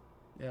 But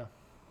yeah.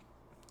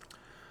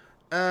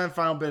 And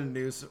final bit of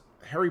news: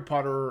 Harry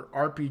Potter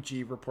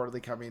RPG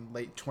reportedly coming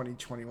late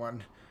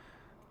 2021.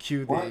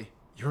 Cue the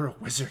 "You're a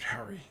wizard,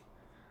 Harry."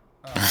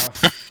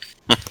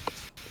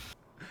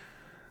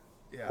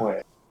 Yeah.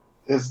 Wait,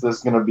 is this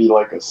gonna be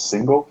like a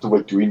single?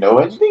 Wait, do we know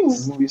anything? Is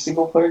this gonna be a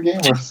single player game,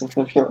 or is it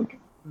gonna be like?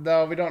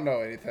 No, we don't know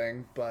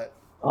anything, but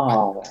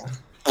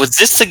Was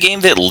this the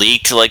game that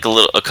leaked like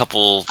a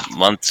couple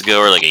months ago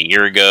or like a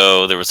year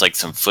ago? There was like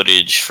some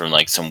footage from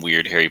like some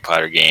weird Harry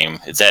Potter game.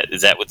 Is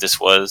that what this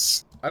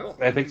was?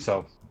 I think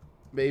so.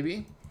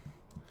 Maybe.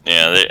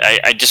 Yeah,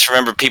 I just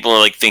remember people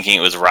like thinking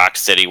it was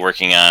Rocksteady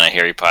working on a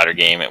Harry Potter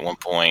game at one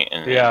point,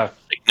 and Yeah,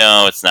 like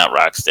no, it's not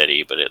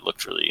Rocksteady, but it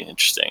looked really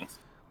interesting.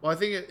 Well, I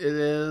think it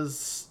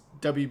is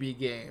WB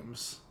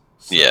Games.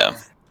 So, Yeah.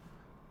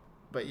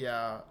 But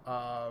yeah,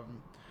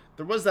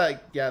 there was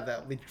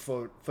that leaked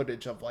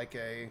footage of like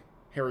a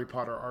Harry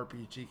Potter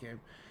RPG game.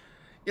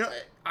 You know,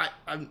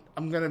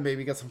 I'm gonna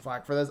maybe get some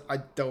flack for this. I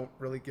don't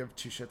really give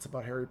two shits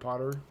about Harry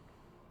Potter.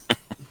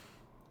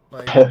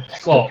 Like,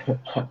 well,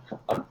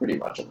 I'm pretty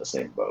much in the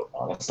same boat,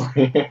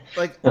 honestly.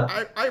 like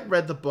I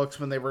read the books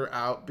when they were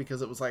out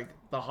because it was like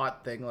the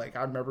hot thing. Like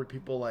I remember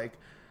people like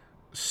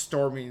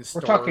storming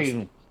stores. we're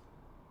talking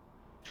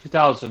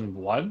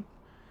 2001.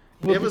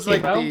 It was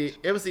like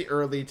it was the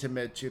early to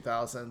mid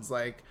 2000s.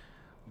 Like,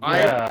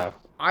 yeah.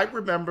 I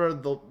remember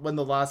when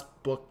the last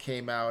book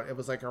came out. It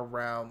was like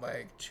around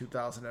like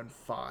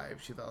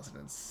 2005,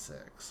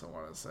 2006. I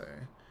want to say,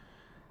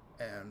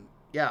 and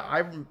yeah,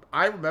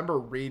 I remember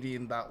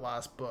reading that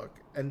last book.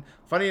 And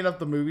funny enough,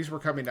 the movies were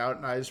coming out,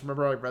 and I just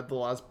remember I read the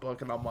last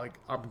book, and I'm like,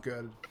 I'm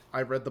good.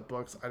 I read the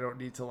books. I don't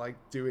need to like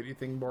do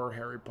anything more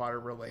Harry Potter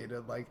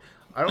related. Like,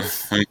 I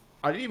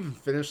didn't even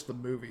finish the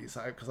movies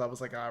because I was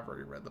like, I've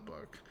already read the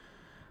book.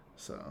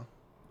 So,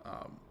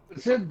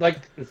 is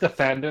the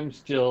fandom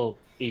still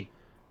a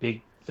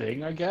big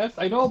thing? I guess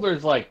I know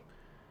there's like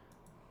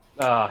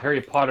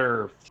Harry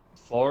Potter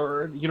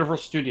for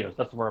Universal Studios.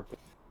 That's where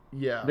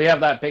yeah, they have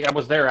that big. I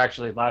was there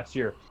actually last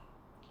year,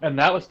 and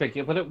that was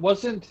big. But it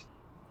wasn't.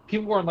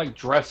 People weren't like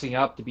dressing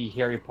up to be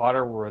Harry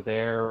Potter were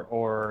there,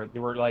 or they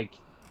were like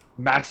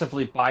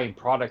massively buying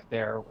product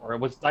there, or it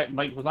was not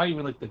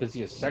even like the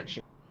busiest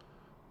section.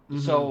 Mm-hmm.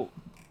 So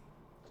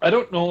I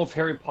don't know if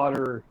Harry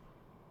Potter.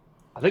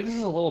 I think this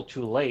is a little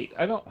too late.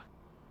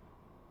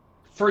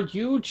 For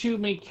you to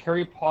make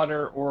Harry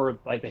Potter or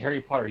like the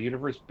Harry Potter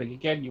universe big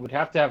again, you would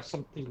have to have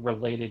something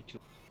related to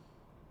it.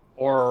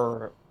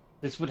 Or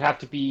this would have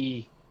to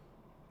be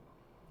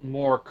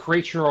more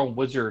create your own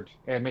wizard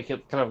and make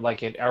it kind of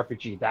like an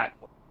RPG that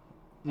way.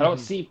 I don't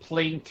see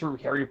playing through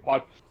Harry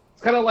Potter.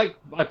 It's kind of like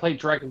I played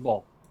Dragon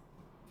Ball.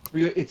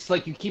 It's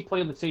like you keep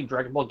playing the same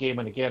Dragon Ball game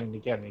and again and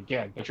again and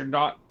again, but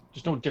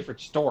there's no different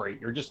story.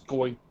 You're just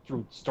going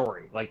through the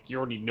story. Like, you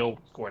already know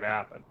what's going to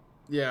happen.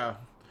 Yeah.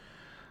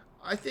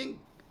 I think,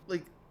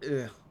 like,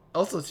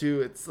 also,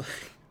 too, it's like,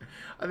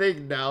 I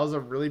think now's a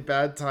really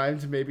bad time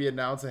to maybe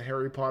announce a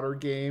Harry Potter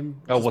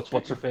game. Oh,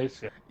 what's her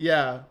face?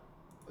 Yeah.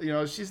 You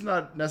know, she's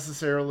not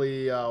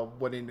necessarily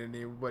winning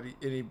anybody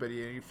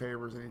any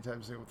favors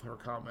anytime soon with her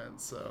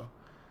comments, so.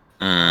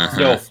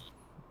 No.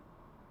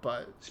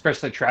 But.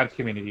 Especially the trans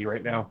community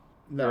right now.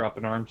 No. They're up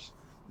in arms.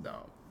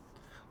 No.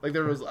 Like,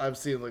 I've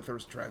seen, like, there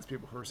was trans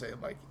people who were saying,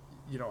 like,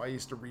 you know, I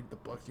used to read the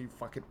books, you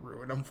fucking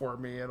ruined them for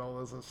me and all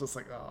this. It's just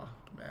like, oh,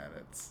 man,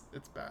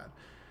 it's bad.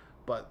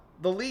 But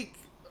the leak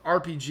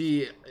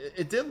RPG,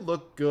 it did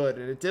look good,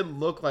 and it did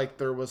look like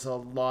there was a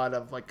lot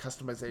of, like,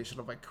 customization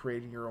of, like,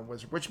 creating your own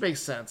wizard, which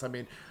makes sense. I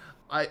mean,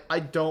 I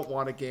don't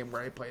want a game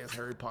where I play as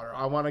Harry Potter.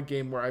 I want a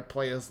game where I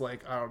play as,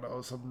 like, I don't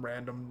know, some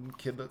random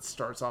kid that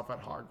starts off at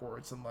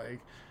Hogwarts and, like...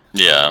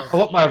 Yeah. I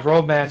want my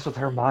romance with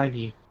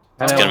Hermione.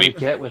 It's gonna be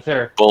get with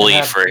her.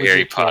 bully for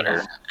Harry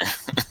Potter.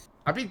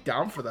 I'd be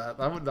down for that.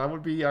 That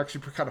would be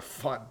actually kind of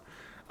fun.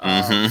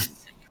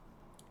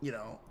 You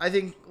know, I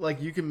think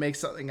like you can make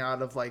something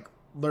out of like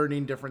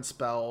learning different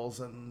spells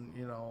and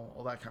you know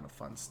all that kind of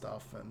fun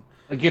stuff. And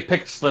like you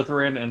pick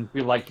Slytherin and be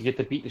like you get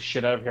to beat the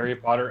shit out of Harry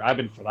Potter. I've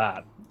been for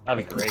that.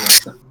 That'd be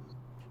great.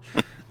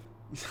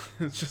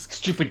 It's just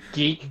stupid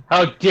geek.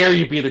 How dare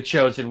you be the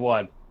chosen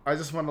one? I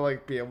just want to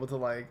like be able to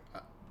like.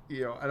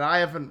 You know, and I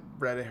haven't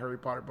read a Harry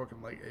Potter book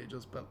in like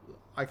ages, but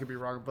I could be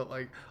wrong. But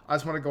like, I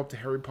just want to go up to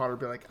Harry Potter and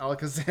be like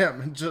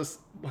Alakazam and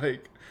just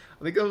like,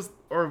 I think it was,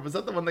 or was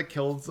that the one that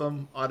kills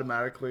them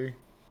automatically?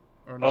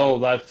 Or not? Oh,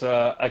 that's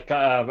a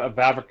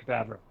Avada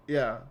Kedavra.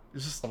 Yeah,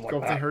 you just Something go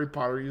like up to that. Harry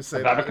Potter, you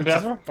say Avada that, and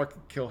just Kedavra?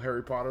 fucking kill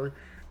Harry Potter in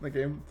the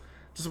game.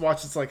 Just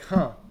watch. It's like,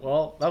 huh?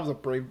 Well, that was a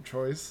brave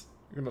choice.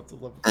 You're gonna have to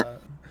live with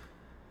that.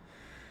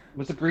 It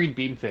was the green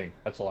beam thing.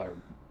 That's all I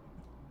remember.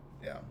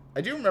 Yeah, I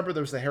do remember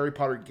there was the Harry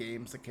Potter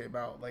games that came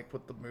out, like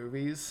with the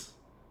movies.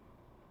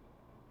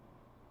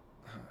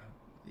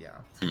 Yeah,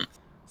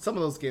 some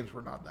of those games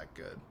were not that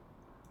good.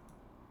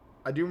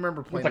 I do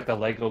remember playing. It's like the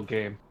Lego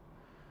game.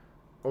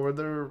 Or were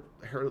there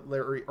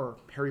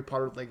Harry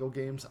Potter Lego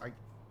games? I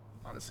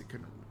honestly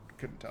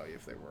couldn't tell you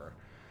if they were.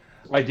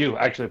 I do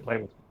actually play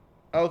with.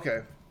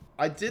 Okay,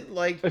 I did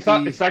like.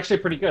 It's actually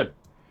pretty good.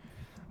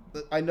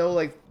 I know,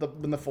 like,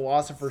 when the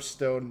Philosopher's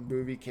Stone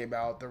movie came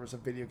out, there was a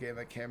video game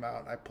that came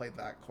out, and I played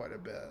that quite a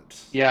bit.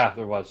 Yeah,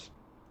 there was.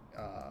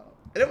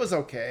 And it was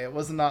okay. It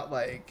was not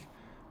like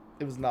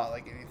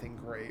anything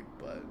great,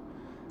 but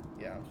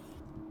yeah.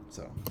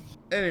 So,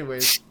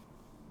 anyways,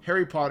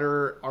 Harry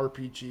Potter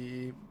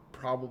RPG,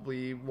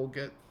 probably will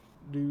get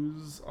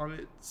news on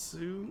it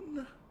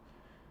soon.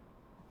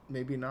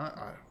 maybe not.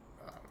 I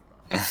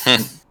don't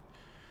know.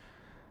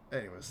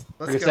 Anyways,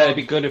 let's get on. It'd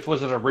be good if it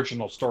was an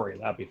original story.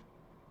 That'd be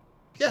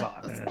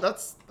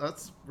that's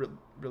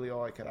really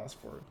all I could ask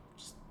for.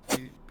 Just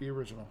be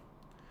original.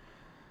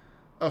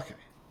 Okay.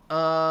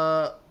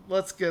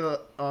 Let's get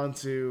on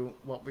to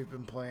what we've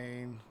been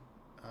playing.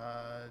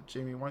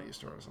 Jamie, why don't you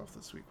start us off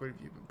this week? What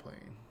have you been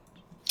playing?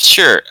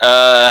 Sure.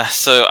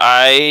 So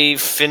I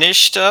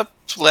finished up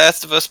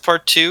Last of Us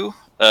Part 2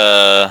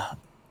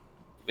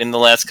 in the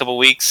last couple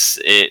weeks.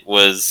 It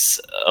was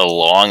a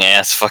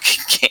long-ass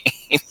fucking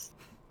game.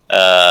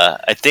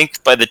 I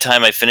think by the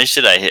time I finished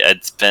it,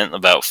 I'd spent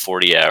about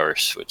 40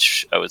 hours,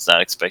 which I was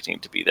not expecting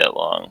to be that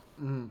long.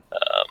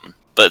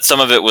 But some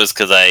of it was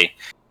because I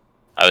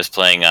was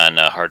playing on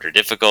a harder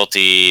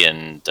difficulty,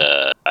 and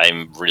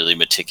I'm really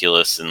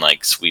meticulous in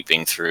like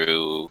sweeping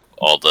through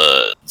all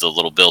the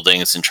little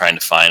buildings and trying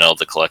to find all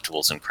the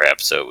collectibles and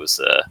crap. So it was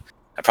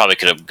I probably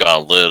could have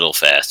gone a little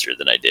faster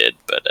than I did,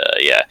 but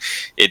yeah,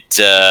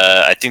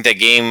 I think that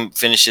game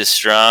finishes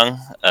strong.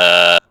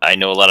 I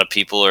know a lot of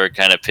people are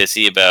kind of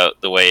pissy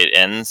about the way it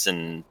ends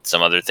and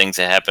some other things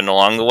that happen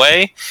along the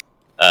way.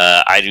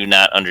 I do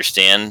not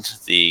understand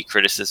the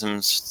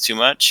criticisms too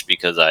much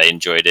because I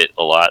enjoyed it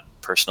a lot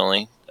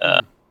personally.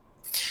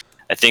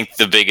 I think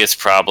the biggest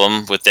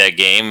problem with that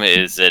game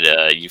is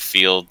that you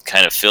feel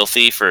kind of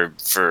filthy for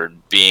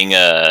being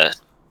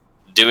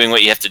doing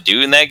what you have to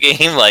do in that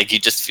game. Like you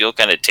just feel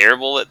kind of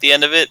terrible at the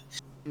end of it.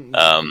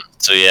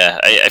 So yeah,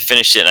 I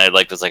finished it and I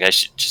was like, I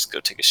should just go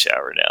take a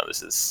shower now.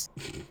 This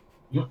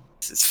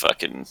is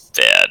fucking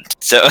bad.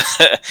 So,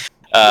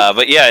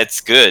 but yeah,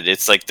 it's good.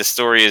 It's like the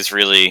story is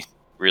really,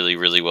 really,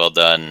 really well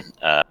done.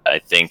 I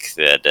think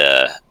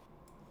that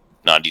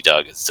Naughty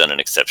Dog has done an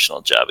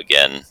exceptional job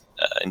again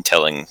in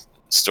telling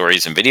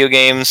stories in video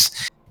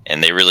games,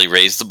 and they really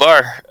raised the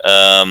bar.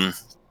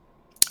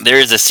 There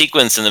is a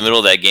sequence in the middle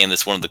of that game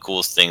that's one of the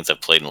coolest things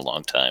I've played in a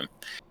long time,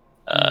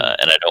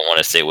 and I don't want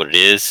to say what it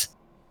is,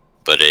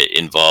 but it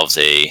involves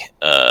a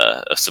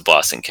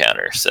boss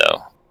encounter, so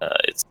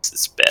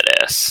it's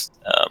badass.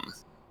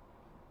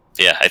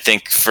 Yeah, I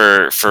think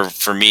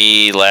for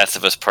me, Last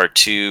of Us Part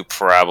 2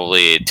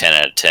 probably a 10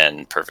 out of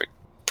 10, perfect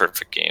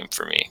game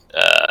for me.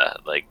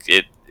 Like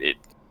it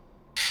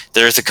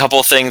there's a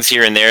couple things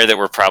here and there that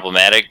were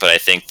problematic, but I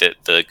think that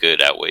the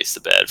good outweighs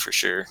the bad for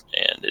sure.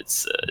 And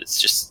it's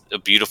just a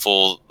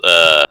beautiful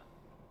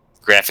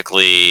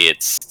graphically.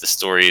 The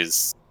story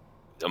is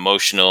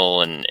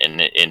emotional and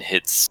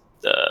hits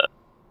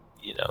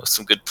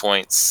some good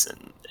points.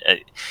 And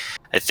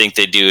I think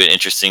they do an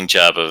interesting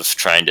job of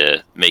trying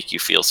to make you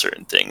feel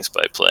certain things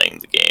by playing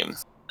the game.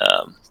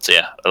 So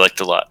yeah, I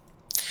liked it a lot.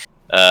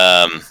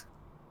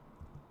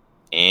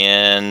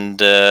 And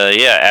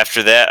yeah,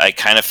 after that, I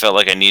kind of felt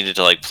like I needed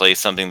to like play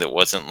something that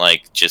wasn't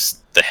like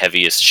just the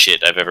heaviest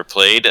shit I've ever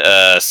played.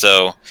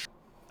 So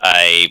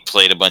I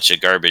played a bunch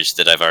of garbage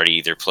that I've already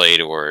either played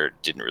or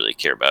didn't really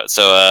care about.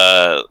 So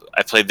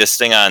I played this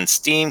thing on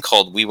Steam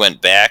called We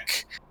Went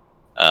Back,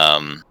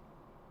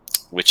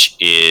 which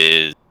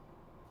is,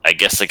 I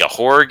guess, like a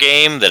horror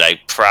game that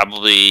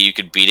you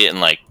could beat it in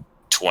like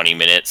 20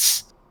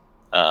 minutes.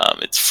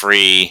 It's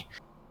free.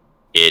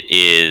 It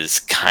is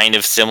kind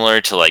of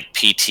similar to like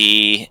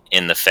PT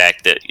in the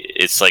fact that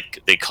it's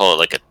like they call it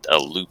like a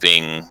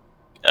looping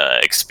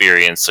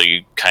experience. So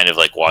you kind of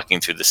like walking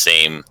through the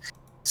same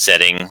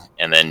setting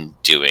and then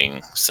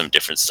doing some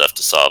different stuff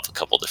to solve a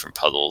couple different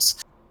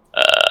puzzles.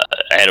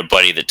 I had a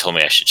buddy that told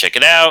me I should check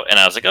it out, and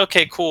I was like,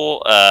 okay,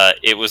 cool.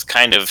 It was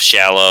kind of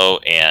shallow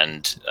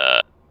and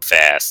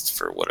fast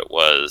for what it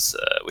was,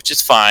 which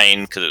is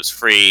fine because it was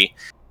free.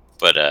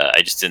 But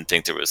I just didn't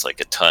think there was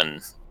like a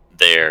ton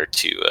there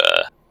to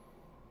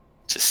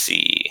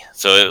see.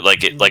 So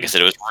like I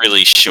said, it was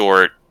really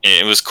short and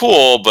it was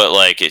cool, but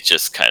like it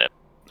just kind of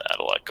not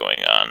a lot going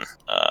on.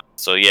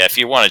 So yeah, if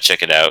you want to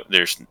check it out,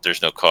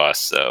 there's no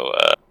cost. So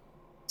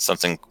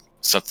something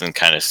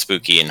kind of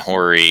spooky and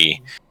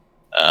horror-y.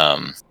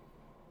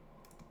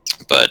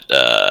 But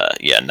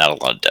yeah, not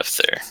a lot of depth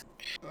there.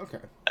 Okay.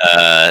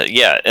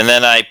 Yeah, and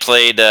then I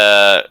played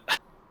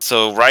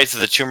so Rise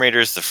of the Tomb Raider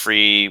is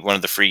one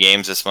of the free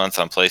games this month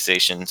on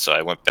PlayStation. So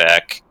I went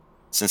back.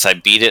 Since I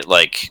beat it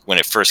like when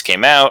it first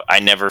came out, I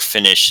never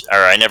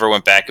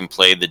went back and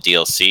played the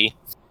DLC.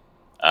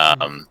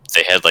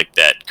 They had like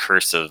that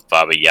Curse of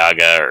Baba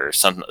Yaga or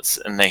something,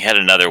 and they had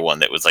another one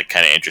that was like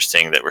kind of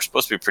interesting that were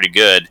supposed to be pretty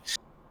good.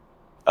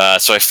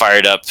 So I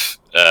fired up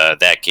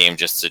that game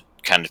just to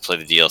kind of play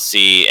the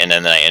DLC, and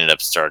then I ended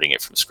up starting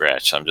it from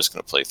scratch. So I'm just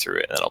going to play through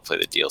it, and then I'll play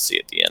the DLC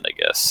at the end, I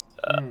guess.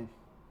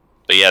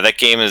 But yeah, that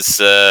game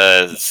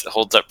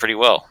holds up pretty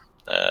well.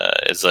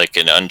 It's like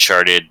an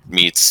Uncharted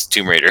meets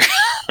Tomb Raider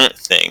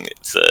thing.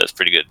 It's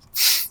pretty good.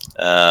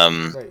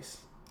 Nice.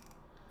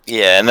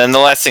 Yeah, and then the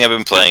last thing I've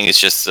been playing is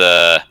just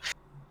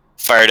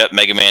fired up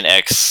Mega Man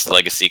X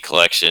Legacy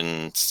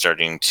Collection,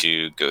 starting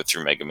to go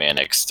through Mega Man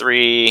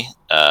X3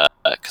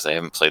 because I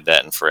haven't played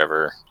that in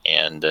forever.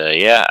 And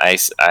yeah,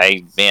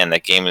 man,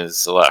 that game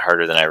is a lot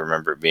harder than I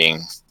remember it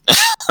being.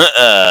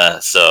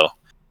 So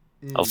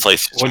I'll play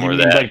some more of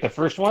that. Like the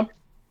first one?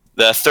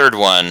 The third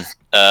one.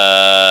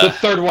 The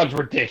third one's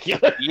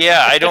ridiculous.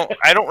 Yeah, I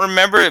don't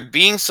remember it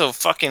being so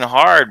fucking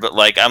hard, but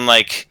like I'm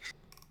like,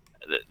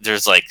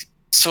 there's like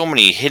so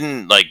many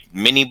hidden like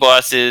mini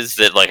bosses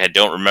that like I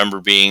don't remember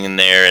being in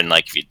there, and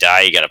like if you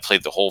die, you got to play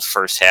the whole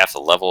first half of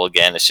the level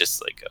again. It's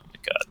just like, oh my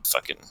god,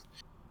 fucking.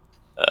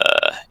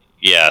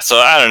 Yeah, so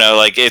I don't know,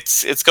 like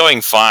it's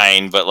going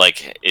fine, but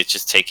like it's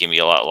just taking me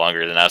a lot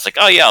longer than I was like,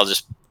 oh yeah, I'll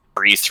just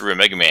breeze through a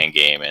Mega Man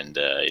game, and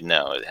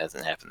no, it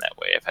hasn't happened that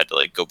way. I've had to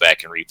like go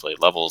back and replay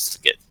levels to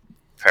get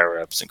power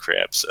ups and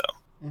crap. So,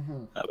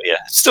 but yeah,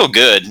 it's still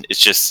good. It's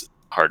just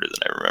harder than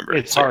I remember.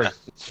 It's hard. Yeah.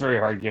 It's a very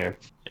hard game.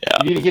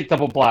 Yeah, you need to get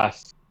double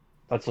blast.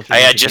 That's what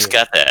I just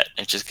got that.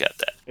 I just got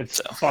that. It's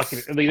so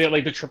fucking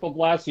like the triple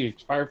blast. You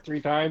fire 3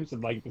 times,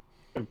 and like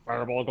the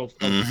fireball goes.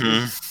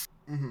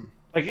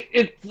 Like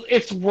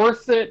it's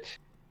worth it.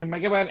 In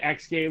Mega Man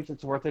X games,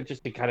 it's worth it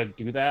just to kind of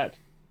do that,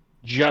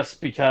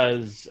 just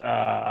because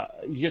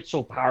you get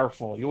so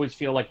powerful. You always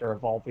feel like you're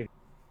evolving.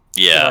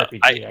 Yeah,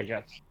 RPG, I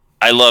guess.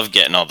 I love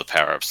getting all the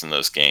power-ups in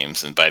those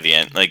games, and by the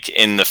end, like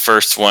in the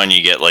first one,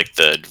 you get like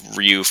the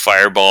Ryu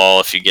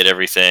Fireball if you get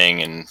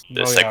everything, and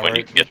the second one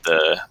you get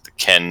the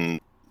Ken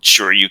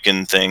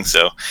Shoryuken thing.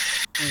 So,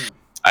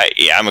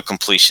 I'm a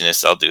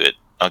completionist. I'll do it.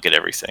 I'll get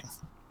everything.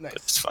 Nice.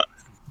 But it's fun.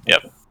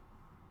 Yep.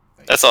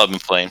 That's all I've been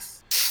playing.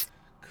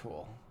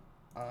 Cool.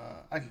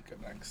 I can go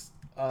next.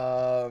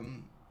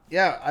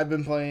 Yeah, I've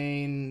been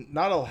playing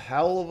not a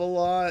hell of a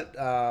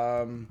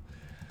lot.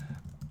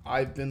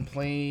 I've been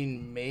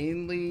playing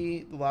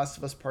mainly The Last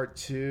of Us Part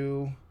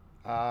 2.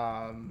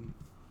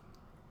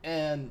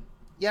 And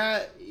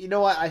yeah, you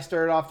know what? I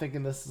started off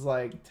thinking this is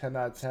like 10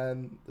 out of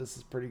 10. This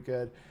is pretty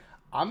good.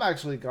 I'm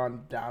actually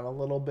gone down a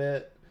little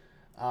bit.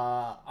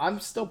 I'm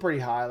still pretty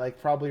high, like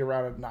probably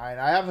around a 9.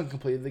 I haven't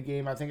completed the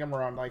game. I think I'm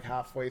around like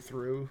halfway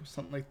through,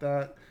 something like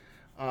that.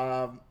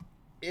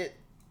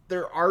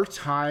 There are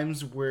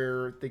times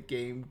where the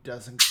game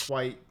doesn't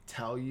quite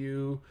tell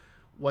you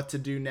what to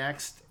do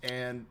next,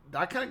 and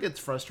that kind of gets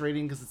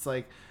frustrating because it's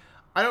like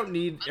I don't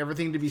need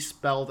everything to be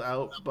spelled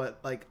out, but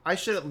like I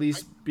should at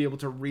least be able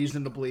to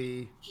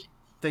reasonably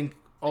think,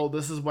 oh,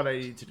 this is what I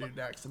need to do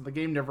next, and the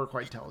game never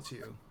quite tells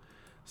you.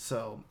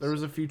 So there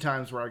was a few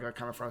times where I got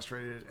kind of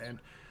frustrated, and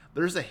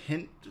there's a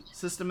hint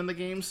system in the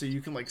game, so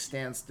you can like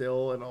stand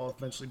still and I'll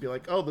eventually be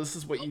like, oh, this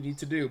is what you need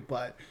to do.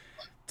 But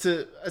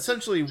to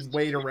essentially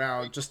wait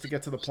around just to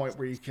get to the point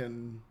where you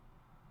can,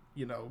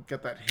 you know,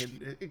 get that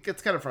hint, it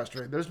gets kind of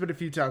frustrating. There's been a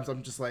few times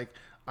I'm just like,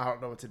 I don't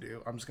know what to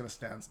do. I'm just going to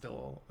stand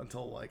still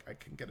until like I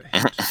can get a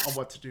hint on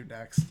what to do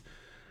next.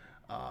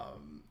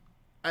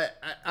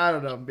 I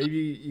don't know. Maybe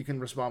you can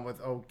respond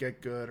with, oh,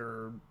 get good,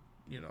 or,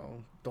 you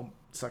know, don't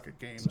suck at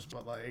games.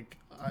 But like,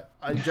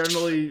 I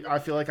generally, I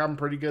feel like I'm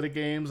pretty good at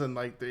games, and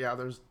like, yeah,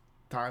 there's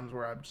times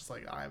where I'm just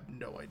like, I have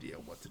no idea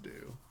what to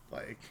do.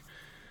 Like,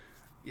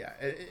 yeah,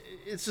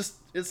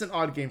 it's an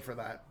odd game for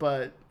that.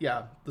 But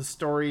yeah, the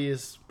story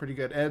is pretty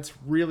good, and it's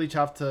really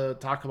tough to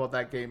talk about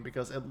that game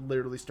because it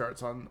literally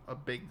starts on a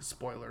big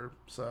spoiler.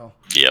 So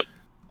yep,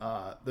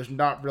 there's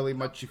not really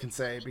much you can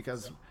say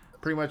because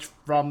pretty much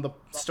from the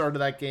start of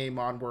that game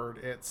onward,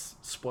 it's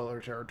spoiler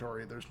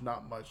territory. There's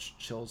not much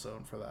chill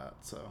zone for that.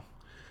 So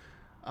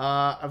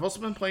I've also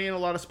been playing a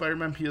lot of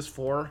Spider-Man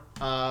PS4.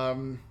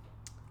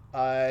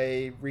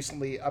 I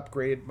recently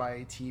upgraded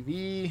my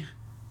TV,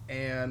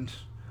 and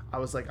I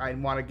was like, I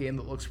want a game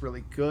that looks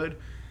really good.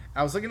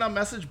 I was looking on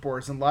message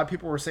boards, and a lot of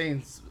people were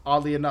saying,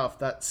 oddly enough,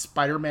 that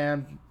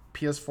Spider-Man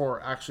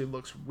PS4 actually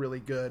looks really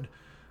good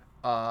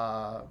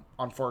on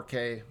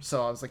 4K.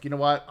 So I was like, you know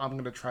what? I'm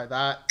going to try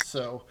that.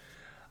 So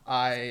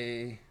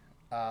I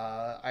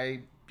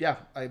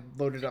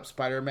loaded up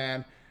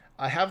Spider-Man.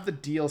 I have the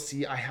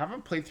DLC. I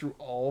haven't played through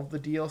all of the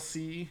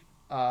DLC,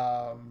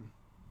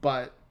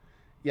 but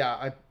yeah,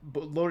 I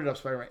loaded up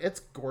Spider-Man.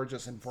 It's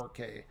gorgeous in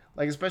 4K.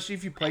 Like, especially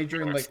if you play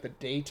during like the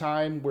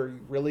daytime where you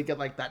really get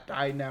like that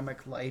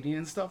dynamic lighting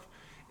and stuff.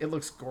 It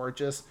looks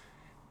gorgeous.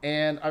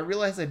 And I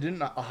realized I didn't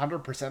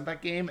 100%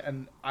 that game,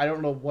 and I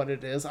don't know what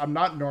it is. I'm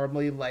not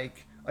normally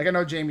like I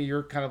know, Jamie,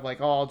 you're kind of like,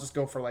 oh, I'll just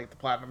go for like the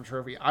platinum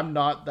trophy. I'm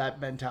not that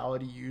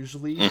mentality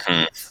usually.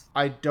 Mm-hmm.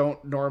 I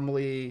don't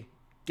normally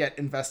get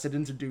invested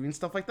into doing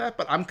stuff like that,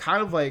 but I'm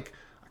kind of like,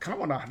 I kind of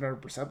want to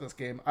 100% this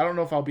game. I don't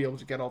know if I'll be able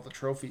to get all the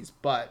trophies,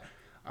 but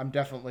I'm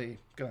definitely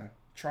going to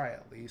try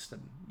at least.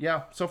 And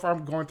yeah, so far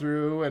I'm going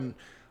through and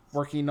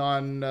working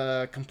on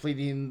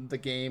completing the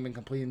game and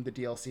completing the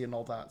DLC and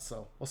all that.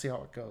 So we'll see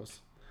how it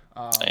goes.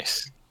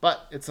 Nice.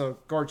 But it's a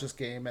gorgeous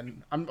game,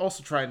 and I'm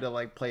also trying to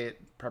like play it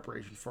in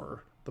preparation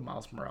for the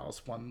Miles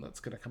Morales one that's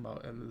going to come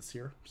out end of this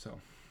year. So,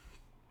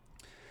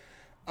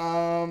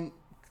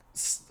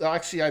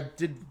 actually, I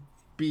did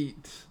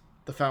beat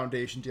the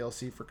Foundation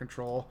DLC for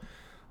Control.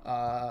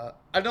 I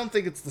don't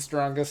think it's the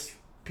strongest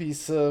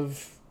piece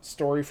of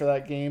story for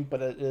that game,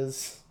 but it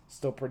is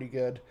still pretty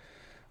good.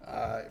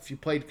 If you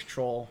played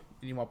Control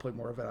and you want to play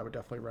more of it, I would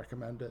definitely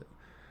recommend it.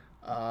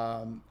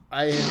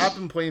 I have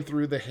been playing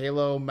through the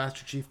Halo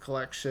Master Chief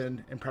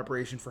Collection in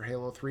preparation for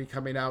Halo 3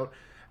 coming out.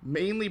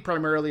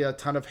 primarily a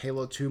ton of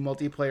Halo 2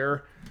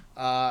 multiplayer.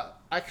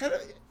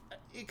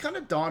 It kind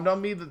of dawned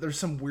on me that there's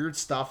some weird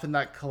stuff in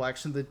that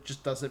collection that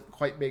just doesn't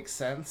quite make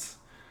sense.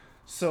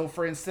 So,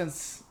 for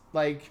instance,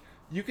 like,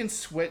 you can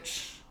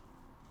switch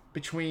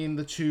between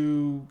the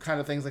two kind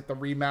of things, like the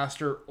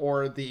remaster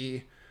or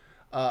the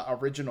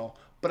original.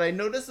 But I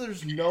noticed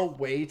there's no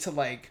way to,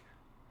 like,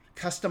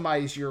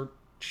 customize your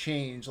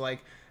change. Like,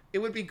 it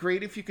would be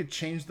great if you could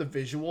change the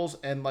visuals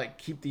and, like,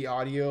 keep the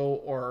audio,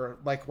 or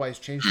likewise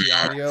change the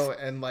audio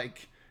and,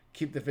 like,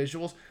 keep the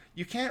visuals.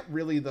 You can't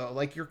really, though.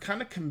 Like, you're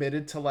kind of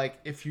committed to, like,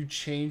 if you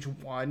change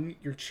one,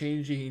 you're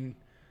changing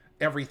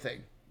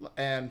everything.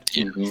 And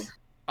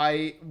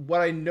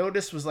what I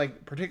noticed was,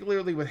 like,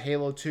 particularly with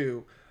Halo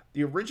 2,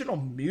 the original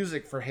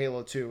music for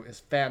Halo 2 is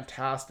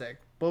fantastic.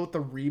 But with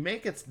the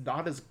remake, it's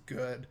not as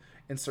good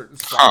in certain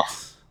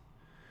spots.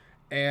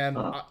 And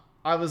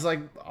I was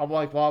like,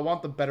 well, I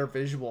want the better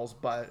visuals,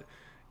 but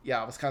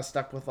yeah, I was kind of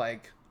stuck with,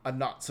 like, a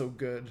not so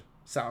good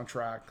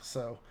soundtrack.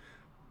 So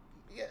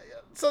yeah,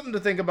 something to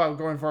think about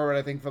going forward.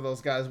 I think for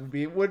those guys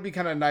would be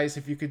kind of nice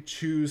if you could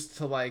choose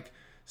to, like,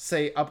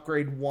 say,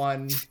 upgrade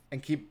one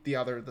and keep the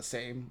other the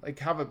same, like,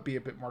 have it be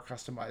a bit more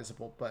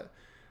customizable. But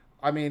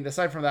I mean,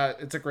 aside from that,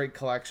 it's a great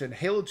collection.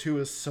 Halo 2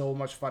 is so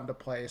much fun to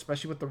play,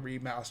 especially with the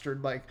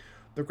remastered. Like,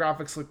 the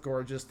graphics look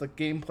gorgeous, the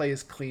gameplay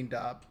is cleaned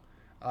up.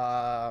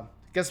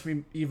 Gets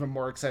me even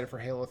more excited for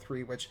Halo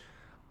 3, which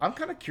I'm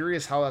kind of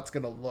curious how that's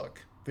going to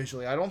look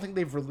visually. I don't think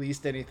they've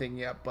released anything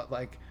yet, but,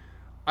 like,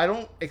 I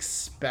don't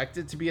expect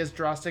it to be as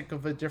drastic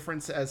of a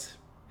difference as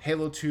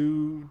Halo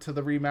 2 to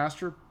the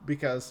remaster,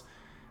 because,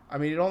 I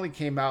mean, it only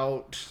came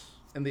out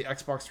in the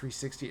Xbox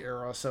 360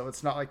 era, so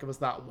it's not like it was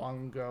that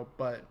long ago,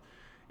 but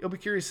you'll be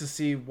curious to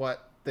see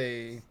what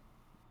they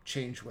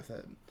change with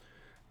it.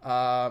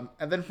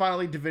 And then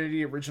finally,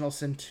 Divinity Original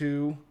Sin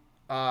 2.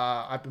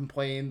 I've been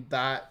playing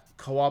that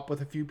co-op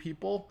with a few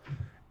people.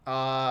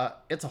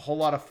 It's a whole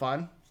lot of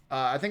fun.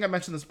 I think I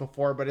mentioned this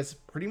before, but it's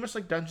pretty much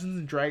like Dungeons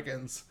and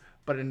Dragons,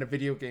 but in a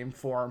video game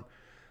form.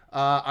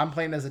 I'm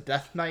playing as a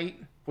Death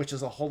Knight, which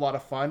is a whole lot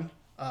of fun.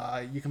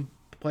 You can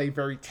play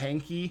very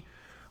tanky,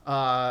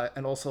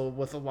 and also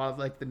with a lot of,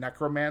 like, the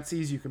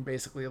necromancies, you can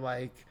basically,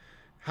 like,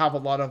 have a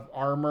lot of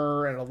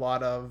armor and a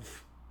lot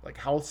of, like,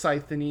 health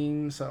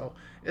siphoning. So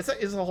it's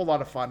a whole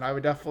lot of fun. I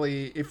would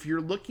definitely, if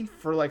you're looking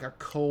for, like, a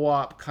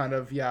co-op kind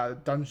of,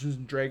 Dungeons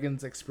and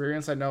Dragons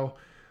experience. I know,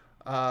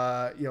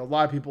 a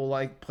lot of people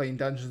like playing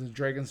Dungeons and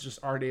Dragons, just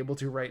aren't able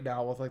to right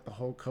now with, like, the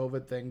whole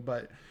COVID thing.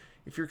 But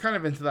if you're kind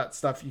of into that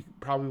stuff, you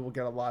probably will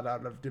get a lot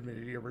out of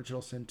Divinity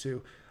Original Sin 2.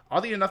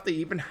 Oddly enough, they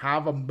even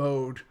have a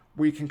mode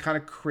where you can kind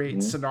of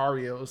create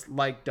scenarios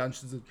like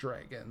Dungeons and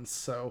Dragons.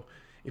 So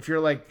if you're,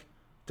 like,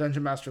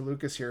 Dungeon Master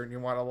Lucas here and you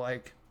want to,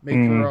 like, make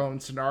your own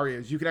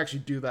scenarios, you can actually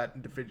do that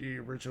in Divinity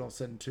Original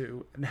Sin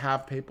 2 and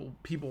have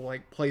people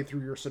like, play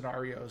through your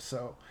scenarios.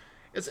 So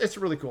it's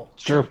really cool.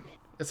 Sure.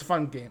 It's a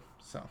fun game.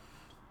 So, all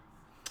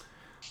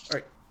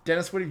right,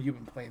 Dennis, what have you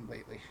been playing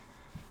lately?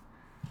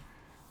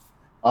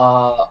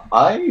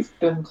 I've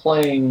been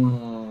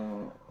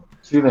playing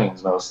two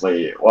things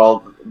mostly.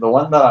 Well, the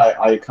one that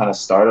I kind of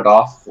started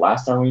off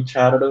last time we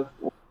chatted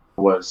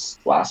was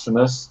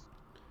Blasphemous.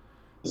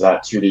 Is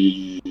that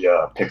 2D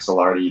pixel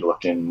arty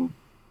looking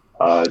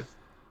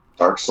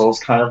Dark Souls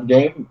kind of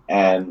game,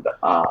 and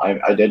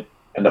I did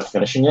end up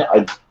finishing it.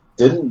 I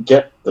didn't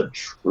get the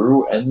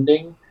true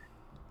ending,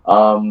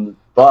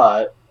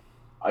 but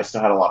I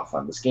still had a lot of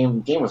fun. This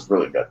game was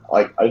really good.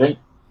 Like, I think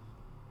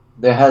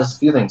it has a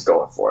few things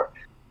going for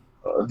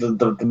it.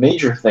 The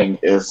major thing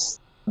is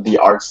the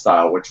art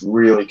style, which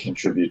really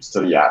contributes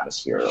to the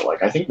atmosphere.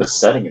 Like, I think the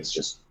setting is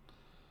just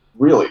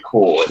really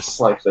cool. It's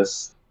like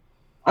this.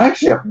 I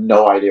actually have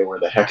no idea where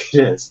the heck it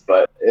is,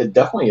 but it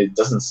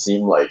doesn't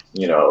seem like,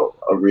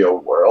 a real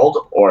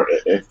world, or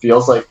it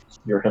feels like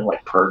you're in,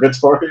 like,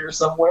 purgatory or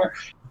somewhere,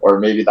 or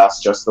maybe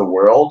that's just the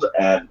world,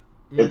 and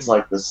it's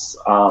like this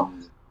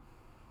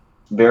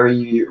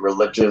very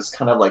religious,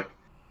 kind of like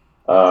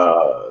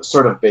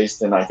sort of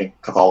based in, I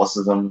think,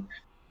 Catholicism,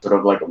 sort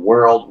of like a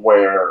world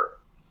where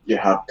you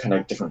have kind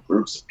of different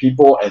groups of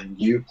people, and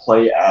you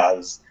play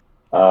as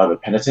the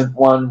penitent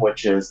one,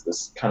 which is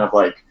this kind of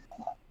like,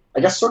 I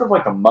guess, sort of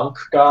like a monk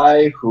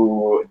guy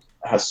who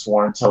has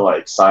sworn to,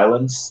 like,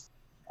 silence.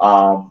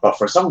 But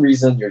for some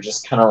reason, you're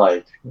just kind of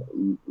like,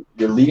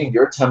 you're leaving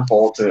your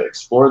temple to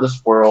explore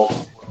this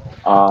world,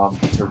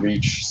 to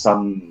reach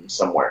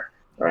somewhere.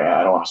 Right?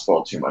 I don't want to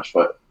spoil too much,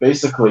 but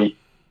basically,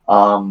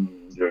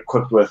 you're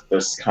equipped with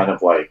this kind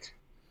of, like,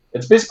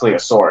 it's basically a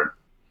sword.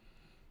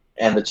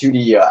 And the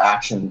 2D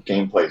action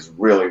gameplay is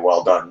really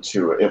well done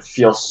too. It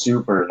feels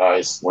super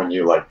nice when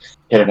you, like,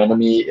 hit an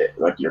enemy.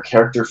 Like, your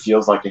character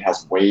feels like it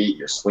has weight.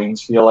 Your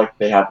swings feel like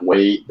they have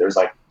weight. There's,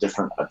 like,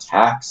 different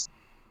attacks.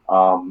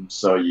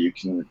 So you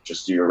can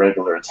just do your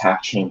regular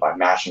attack chain by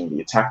mashing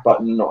the attack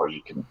button, or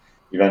you can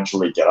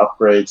eventually get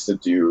upgrades to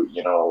do,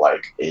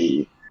 like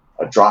a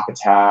drop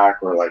attack,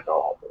 or like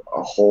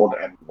a hold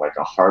and, like,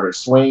 a harder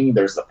swing.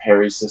 There's the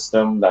parry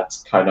system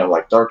that's kind of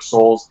like Dark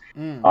Souls.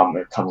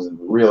 It comes in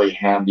really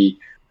handy.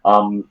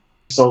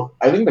 so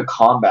I think the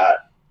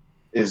combat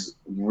is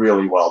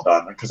really well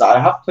done, because I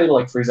have played,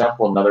 like, for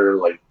example, another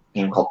like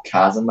game called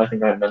Chasm. I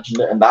think I mentioned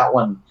it, and that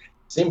one,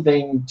 same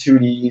thing,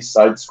 2D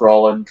side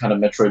scrolling kind of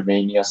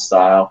Metroidvania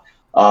style.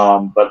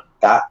 But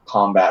that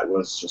combat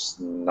was just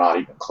not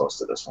even close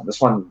to this one.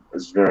 This one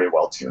is very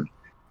well tuned.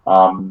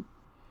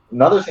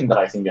 Another thing that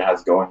I think it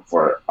has going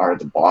for it are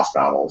the boss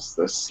battles.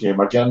 This game,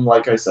 again,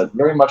 like I said,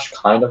 very much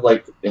kind of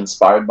like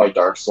inspired by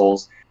Dark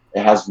Souls.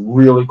 It has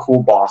really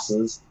cool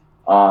bosses.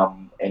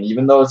 And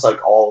even though it's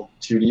like all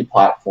 2D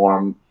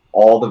platform,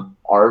 all the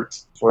art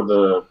for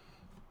the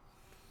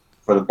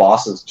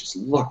bosses just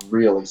look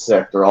really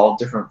sick. They're all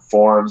different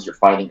forms. You're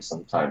fighting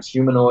sometimes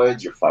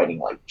humanoids. You're fighting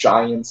like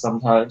giants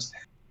sometimes.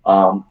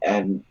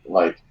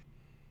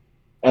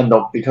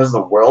 Because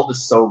the world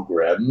is so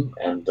grim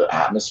and the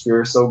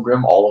atmosphere is so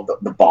grim, all of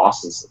the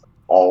bosses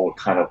all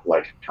kind of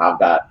like have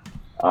that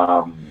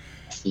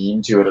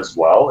theme to it as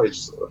well. It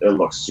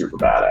looks super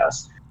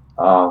badass.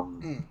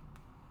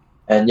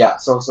 And yeah,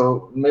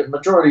 so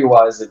majority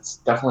wise, it's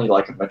definitely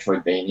like a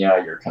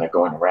Metroidvania. You're kind of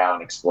going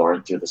around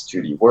exploring through this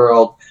 2D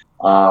world,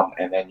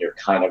 and then you're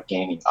kind of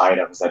gaining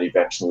items that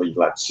eventually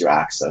lets you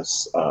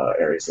access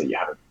areas that you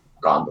haven't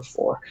gone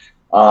before.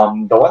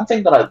 The one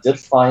thing that I did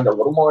find a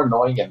little more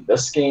annoying in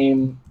this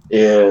game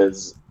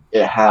is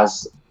it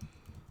has,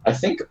 I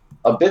think,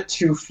 a bit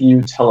too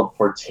few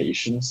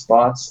teleportation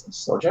spots.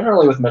 So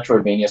generally with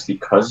Metroidvanias,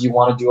 because you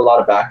want to do a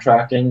lot of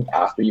backtracking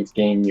after you've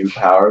gained new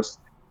powers,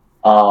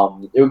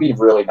 it would be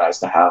really nice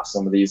to have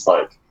some of these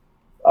like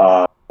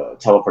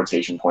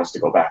teleportation points to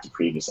go back to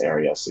previous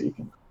areas so you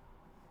can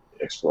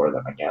explore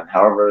them again.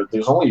 However,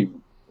 there's only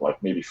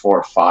like maybe 4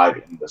 or 5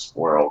 in this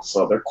world,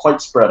 so they're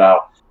quite spread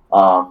out,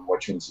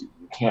 which means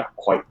you can't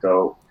quite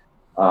go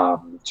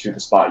to the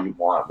spot you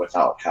want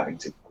without having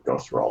to go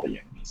through all the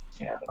enemies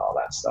you can and all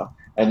that stuff.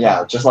 And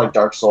yeah, just like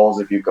Dark Souls,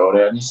 if you go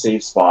to any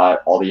safe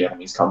spot, all the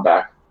enemies come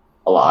back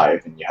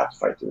alive and you have to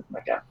fight through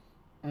them again.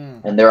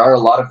 And there are a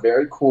lot of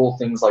very cool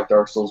things like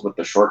Dark Souls with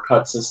the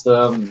shortcut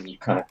system. You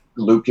kind of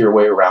loop your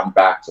way around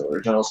back to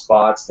original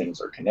spots. Things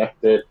are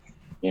connected,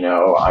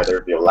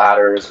 either via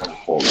ladders when you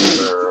pull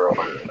lever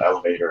or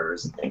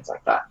elevators and things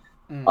like that.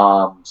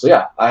 So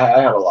yeah, I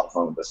have a lot of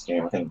fun with this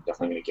game. I think I'm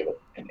definitely going to give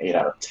it an 8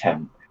 out of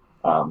 10.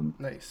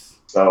 Nice.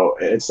 So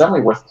it's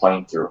definitely worth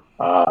playing through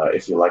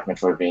if you like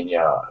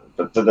Metroidvania.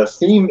 The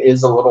theme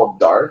is a little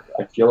dark.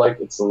 I feel like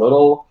it's a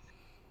little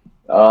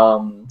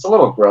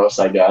gross,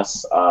 I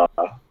guess.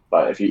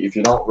 But if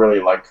you don't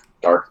really like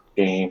dark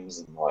games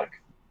and like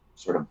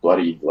sort of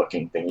bloody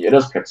looking thing, it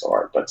is pixel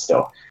art, but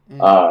still,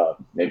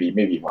 maybe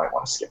you might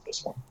want to skip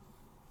this one.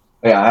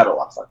 But yeah, I had a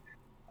lot of fun.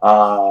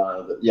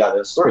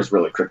 The story is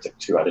really cryptic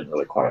too. I didn't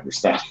really quite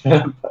understand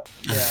it. But,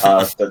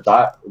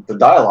 the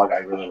dialogue I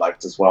really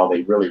liked as well.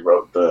 They really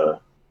wrote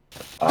the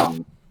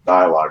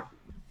dialogue,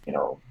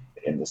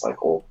 in this like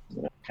old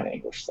kind of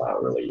English style.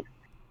 Really,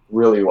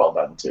 really well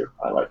done too.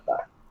 I like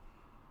that.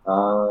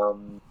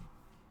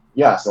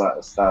 So that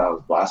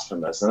was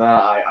Blasphemous, and then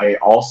I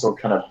also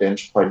kind of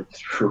binge played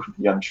through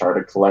the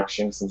Uncharted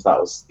collection since that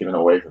was given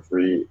away for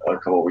free a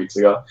couple of weeks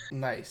ago.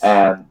 Nice.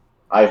 And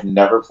I've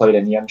never played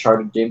any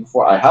Uncharted game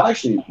before. I have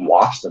actually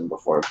watched them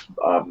before.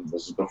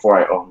 This was before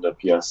I owned a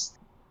PS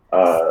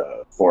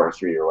 4 or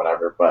 3 or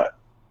whatever, but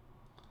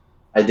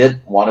I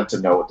wanted to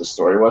know what the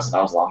story was, and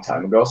that was a long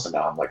time ago, so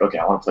now I'm like, okay,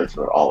 I want to play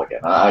through it all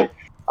again. I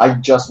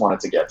just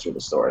wanted to get through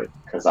the story,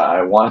 because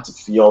I wanted to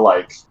feel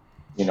like,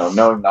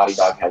 knowing Naughty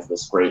Dog has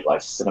this great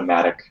like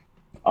cinematic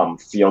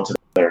feel to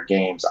their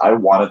games, I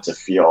wanted to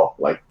feel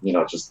like,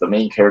 just the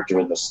main character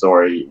in the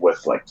story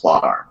with like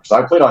plot armor. So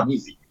I played on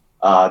easy,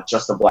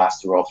 just to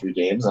blast through all 3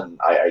 games, and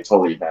I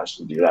totally managed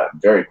to do that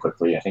very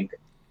quickly. I think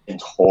in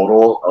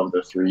total of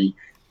the 3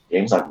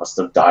 games, I must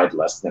have died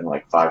less than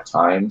like 5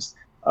 times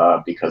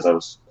because I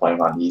was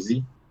playing on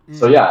easy.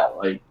 So yeah,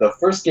 like the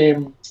first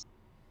game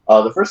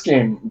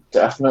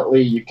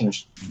definitely you can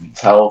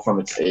tell from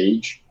its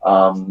age.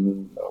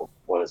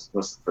 What's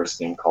the first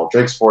game called?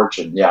 Drake's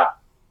Fortune. Yeah,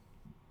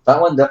 that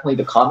one definitely,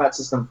 the combat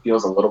system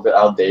feels a little bit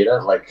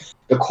outdated. Like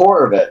the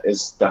core of it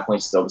is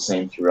definitely still the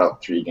same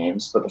throughout 3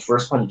 games, but the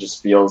first one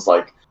just feels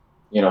like,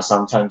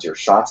 sometimes your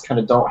shots kind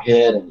of don't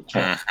hit and you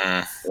can't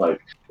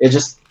like it.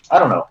 Just, I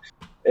don't know.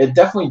 It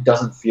definitely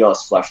doesn't feel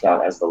as fleshed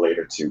out as the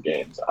later 2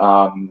 games.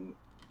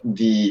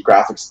 The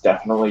graphics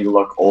definitely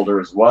look older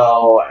as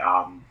well,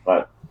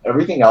 but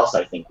everything else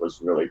I think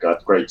was really good.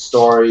 Great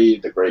story,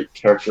 the great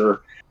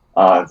character,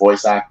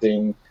 voice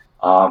acting.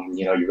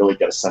 You really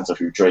get a sense of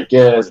who Drake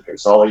is, who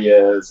Sully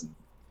is,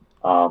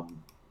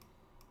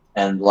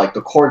 and like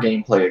the core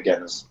gameplay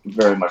again is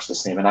very much the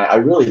same. And I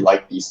really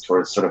like these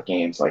sort of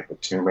games like the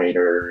Tomb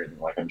Raider and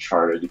like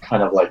Uncharted. You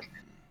kind of like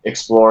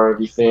explore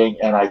everything,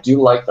 and I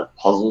do like the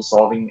puzzle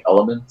solving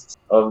elements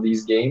of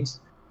these games.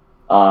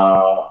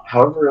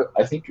 However,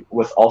 I think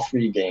with all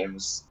 3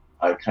 games,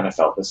 I kind of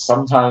felt this.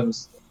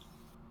 Sometimes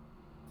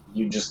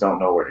you just don't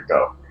know where to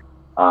go.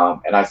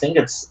 And I think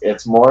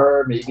it's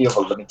more maybe of a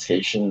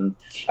limitation,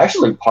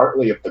 actually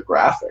partly of the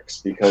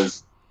graphics,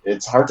 because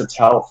it's hard to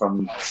tell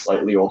from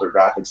slightly older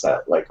graphics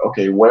that like,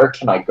 okay, where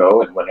can I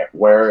go and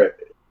where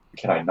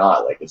can I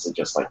not? Like, is it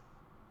just like,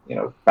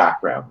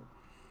 background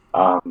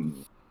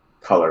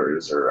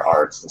colors or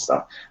arts and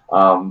stuff?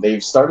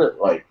 They've started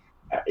like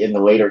in the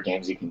later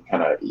games you can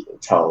kind of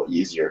tell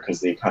easier because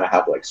they kind of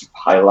have like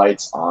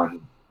highlights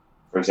on,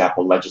 for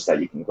example, ledges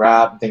that you can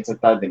grab and things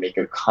like that. They make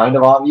it kind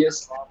of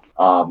obvious,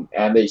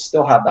 and they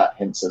still have that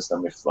hint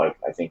system. If like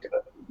I think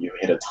you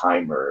hit a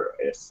timer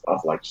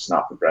of like just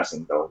not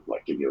progressing, they'll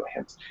like give you a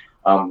hint.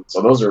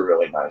 So those are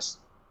really nice.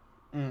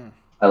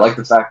 I like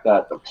the fact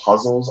that the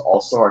puzzles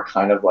also are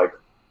kind of like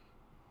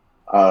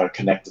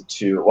connected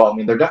to, well, I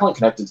mean, they're definitely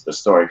connected to the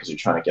story because you're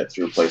trying to get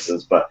through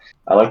places, but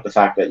I like the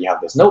fact that you have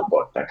this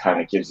notebook that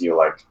kind of gives you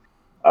like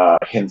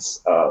hints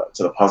to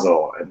the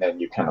puzzle, and then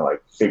you kind of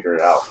like figure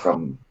it out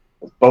from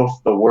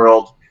both the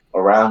world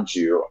around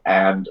you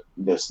and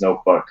this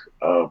notebook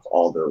of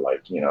all the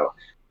like,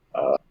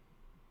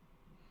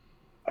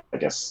 I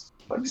guess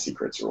like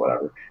secrets or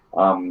whatever,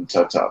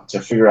 to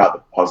figure out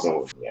the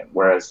puzzle in the end.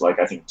 Whereas like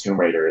I think Tomb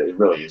Raider, it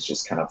really is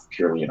just kind of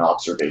purely an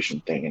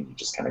observation thing, and you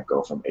just kind of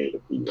go from A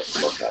to B and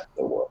look at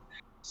the world.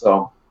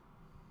 So,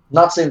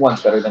 not saying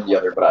one's better than the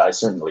other, but I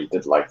certainly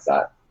did like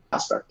that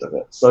aspect of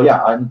it. So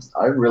yeah,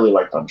 I really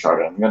liked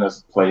Uncharted. I'm gonna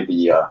play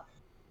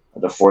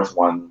the fourth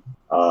one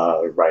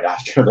right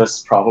after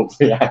this,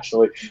 probably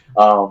actually.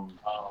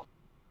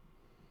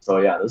 So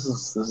yeah, this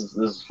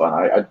is fun.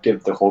 I'd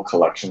give the whole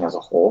collection as a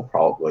whole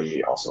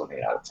probably also an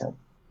 8 out of 10.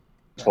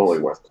 Totally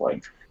worth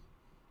playing.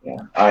 Yeah,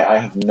 I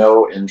have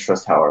no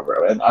interest,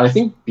 however, and I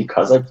think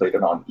because I played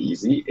it on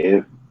easy,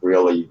 it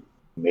really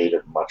made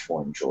it much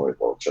more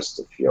enjoyable just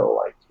to feel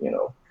like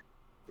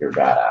you're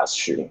badass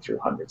shooting through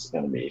hundreds of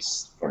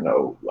enemies for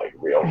no like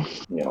real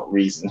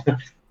reason,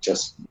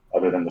 just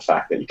other than the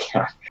fact that you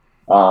can.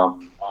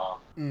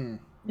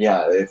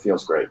 Yeah, it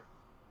feels great.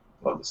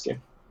 Love this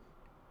game.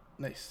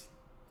 Nice.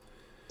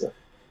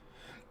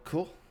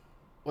 Cool.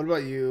 What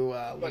about you,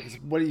 Lucas?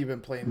 What have you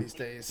been playing these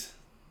days?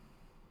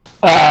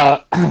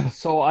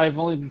 So I've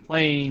only been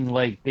playing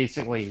like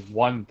basically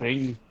one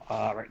thing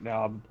right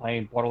now. I've been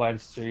playing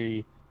Borderlands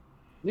 3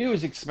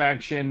 newest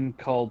expansion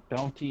called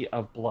Bounty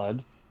of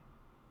Blood.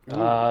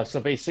 So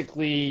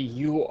basically,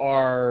 you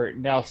are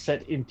now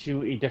set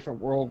into a different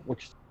world,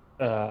 which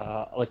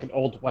like an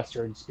old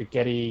Western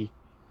spaghetti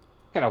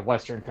kind of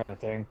Western kind of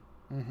thing.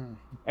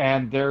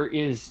 And there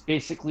is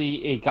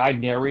basically a guy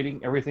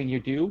narrating everything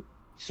you do.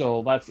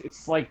 So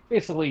it's like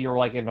basically you're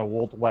like in a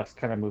Old West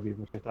kind of movie,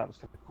 which I thought was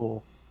kind of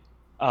cool.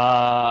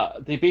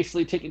 They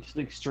basically take it to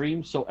the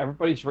extreme, so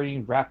everybody's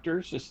riding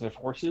raptors instead of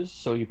horses.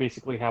 So you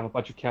basically have a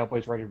bunch of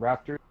cowboys riding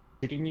raptors,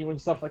 shooting you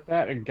and stuff like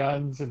that, and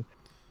guns and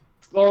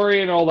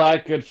glory and all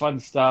that good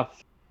fun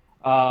stuff.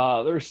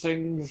 There's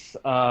things.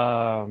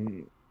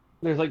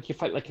 There's like you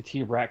fight like a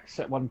T-Rex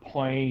at one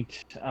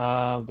point.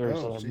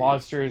 There's other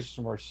monsters,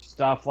 more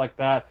stuff like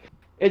that.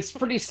 It's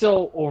pretty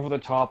still over the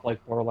top,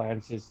 like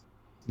Borderlands is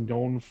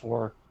known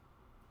for.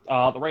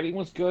 The writing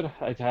was good.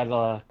 I had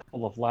a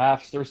couple of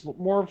laughs. There's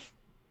more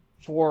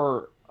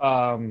for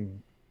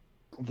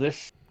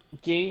this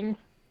game.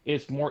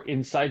 It's more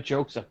inside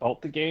jokes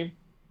about the game.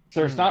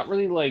 So there's not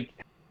really like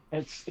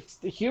it's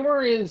the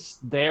humor is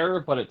there,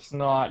 but it's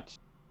not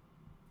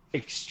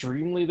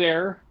extremely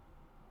there.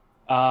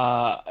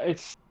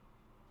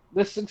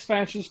 This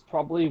expansion is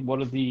probably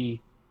one of the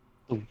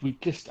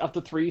weakest of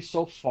the three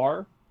so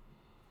far.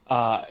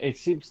 It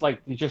seems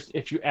like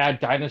if you add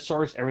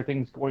dinosaurs,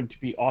 everything's going to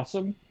be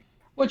awesome.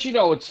 Which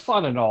it's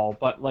fun and all,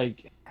 but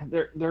like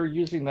they're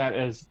using that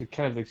as the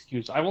kind of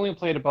excuse. I've only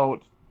played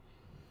about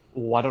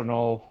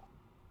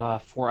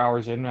 4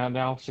 hours in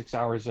now, 6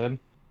 hours in,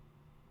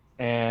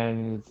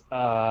 and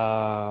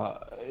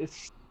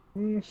it's.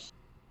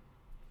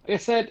 Like I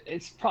said,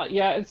 it's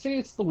probably I'd say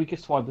it's the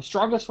weakest one. The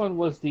strongest one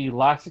was the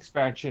last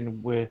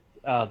expansion with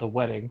the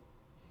wedding,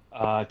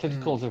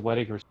 Tentacles and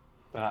Wedding.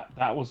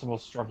 That was the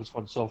most strongest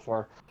one so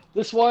far.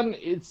 This one,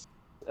 it's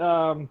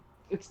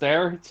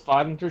there. It's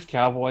fun. There's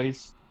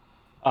cowboys.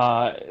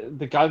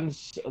 The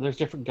guns. There's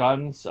different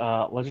guns.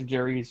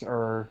 Legendaries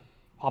are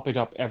popping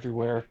up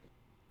everywhere.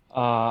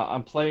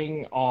 I'm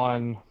playing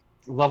on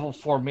level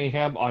 4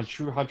 Mayhem on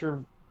True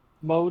Hunter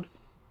mode.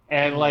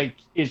 And like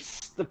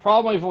it's the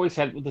problem I've always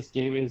had with this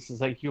game is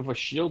like you have a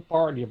shield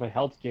bar and you have a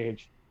health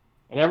gauge,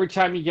 and every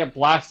time you get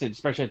blasted,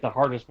 especially at the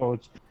hardest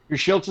modes, your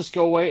shields just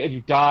go away and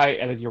you die,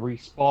 and then you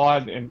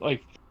respawn, and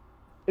like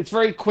it's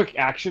very quick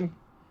action,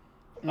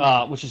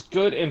 which is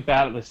good and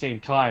bad at the same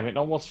time. It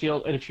almost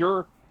feels, and if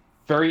you're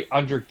very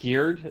under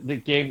geared, the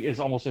game is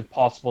almost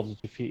impossible to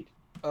defeat.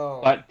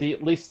 But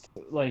at least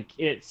like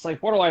it's like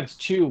Borderlands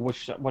 2,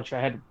 which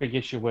I had a big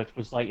issue with,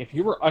 was like if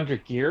you were under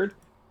geared.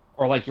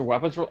 Or like your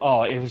weapons were,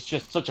 it was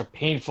just such a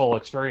painful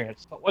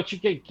experience. But once you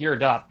get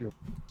geared up, you're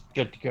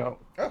good to go.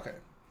 Okay.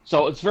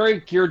 So it's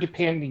very gear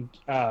depending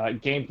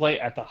gameplay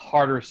at the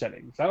harder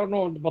settings. I don't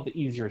know about the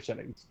easier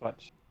settings, but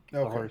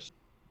the hardest.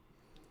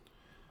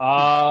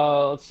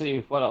 Let's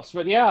see what else.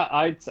 But yeah,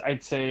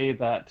 I'd say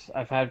that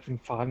I've had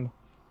fun.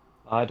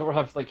 I don't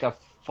have like a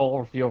full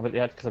review of it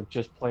yet because I'm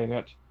just playing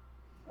it.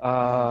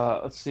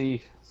 Let's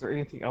see. Is there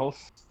anything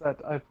else that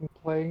I've been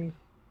playing?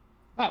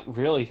 Not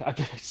really. I've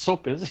been so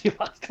busy the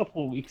last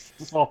couple of weeks.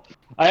 So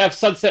I have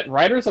Sunset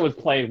Riders I was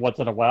playing once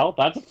in a while.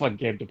 That's a fun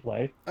game to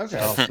play. Okay.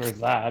 So there's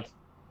that.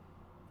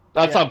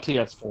 That's on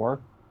PS4.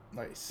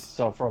 Nice.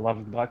 So for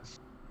 $11.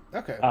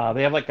 Okay.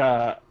 They have like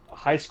a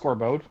high score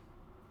mode.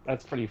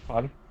 That's pretty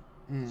fun.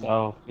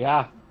 So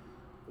yeah,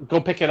 go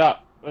pick it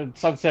up.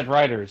 Sunset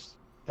Riders.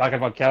 Talking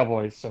about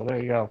cowboys. So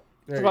there you go.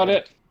 That's about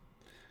it.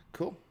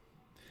 Cool.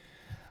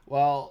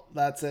 Well,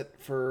 that's it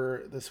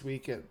for this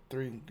week at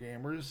Three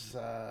Gamers.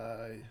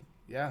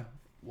 Yeah,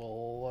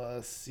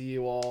 we'll see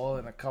you all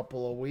in a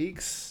couple of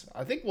weeks.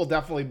 I think we'll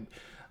definitely,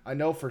 I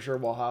know for sure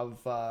we'll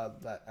have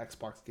that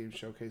Xbox Game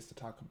Showcase to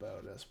talk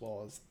about, as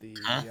well as the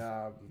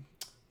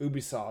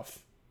Ubisoft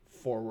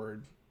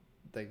Forward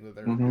thing that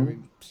they're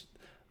doing. I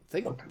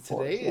think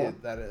today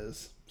that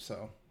is.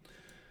 So,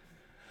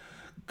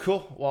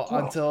 cool. Well,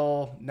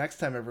 until next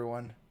time,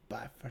 everyone.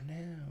 Bye for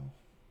now.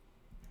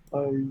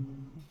 Bye.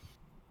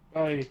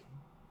 Bye. It's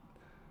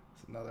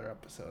another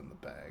episode in the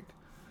bag.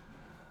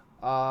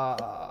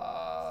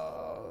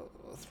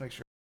 Let's make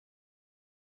sure.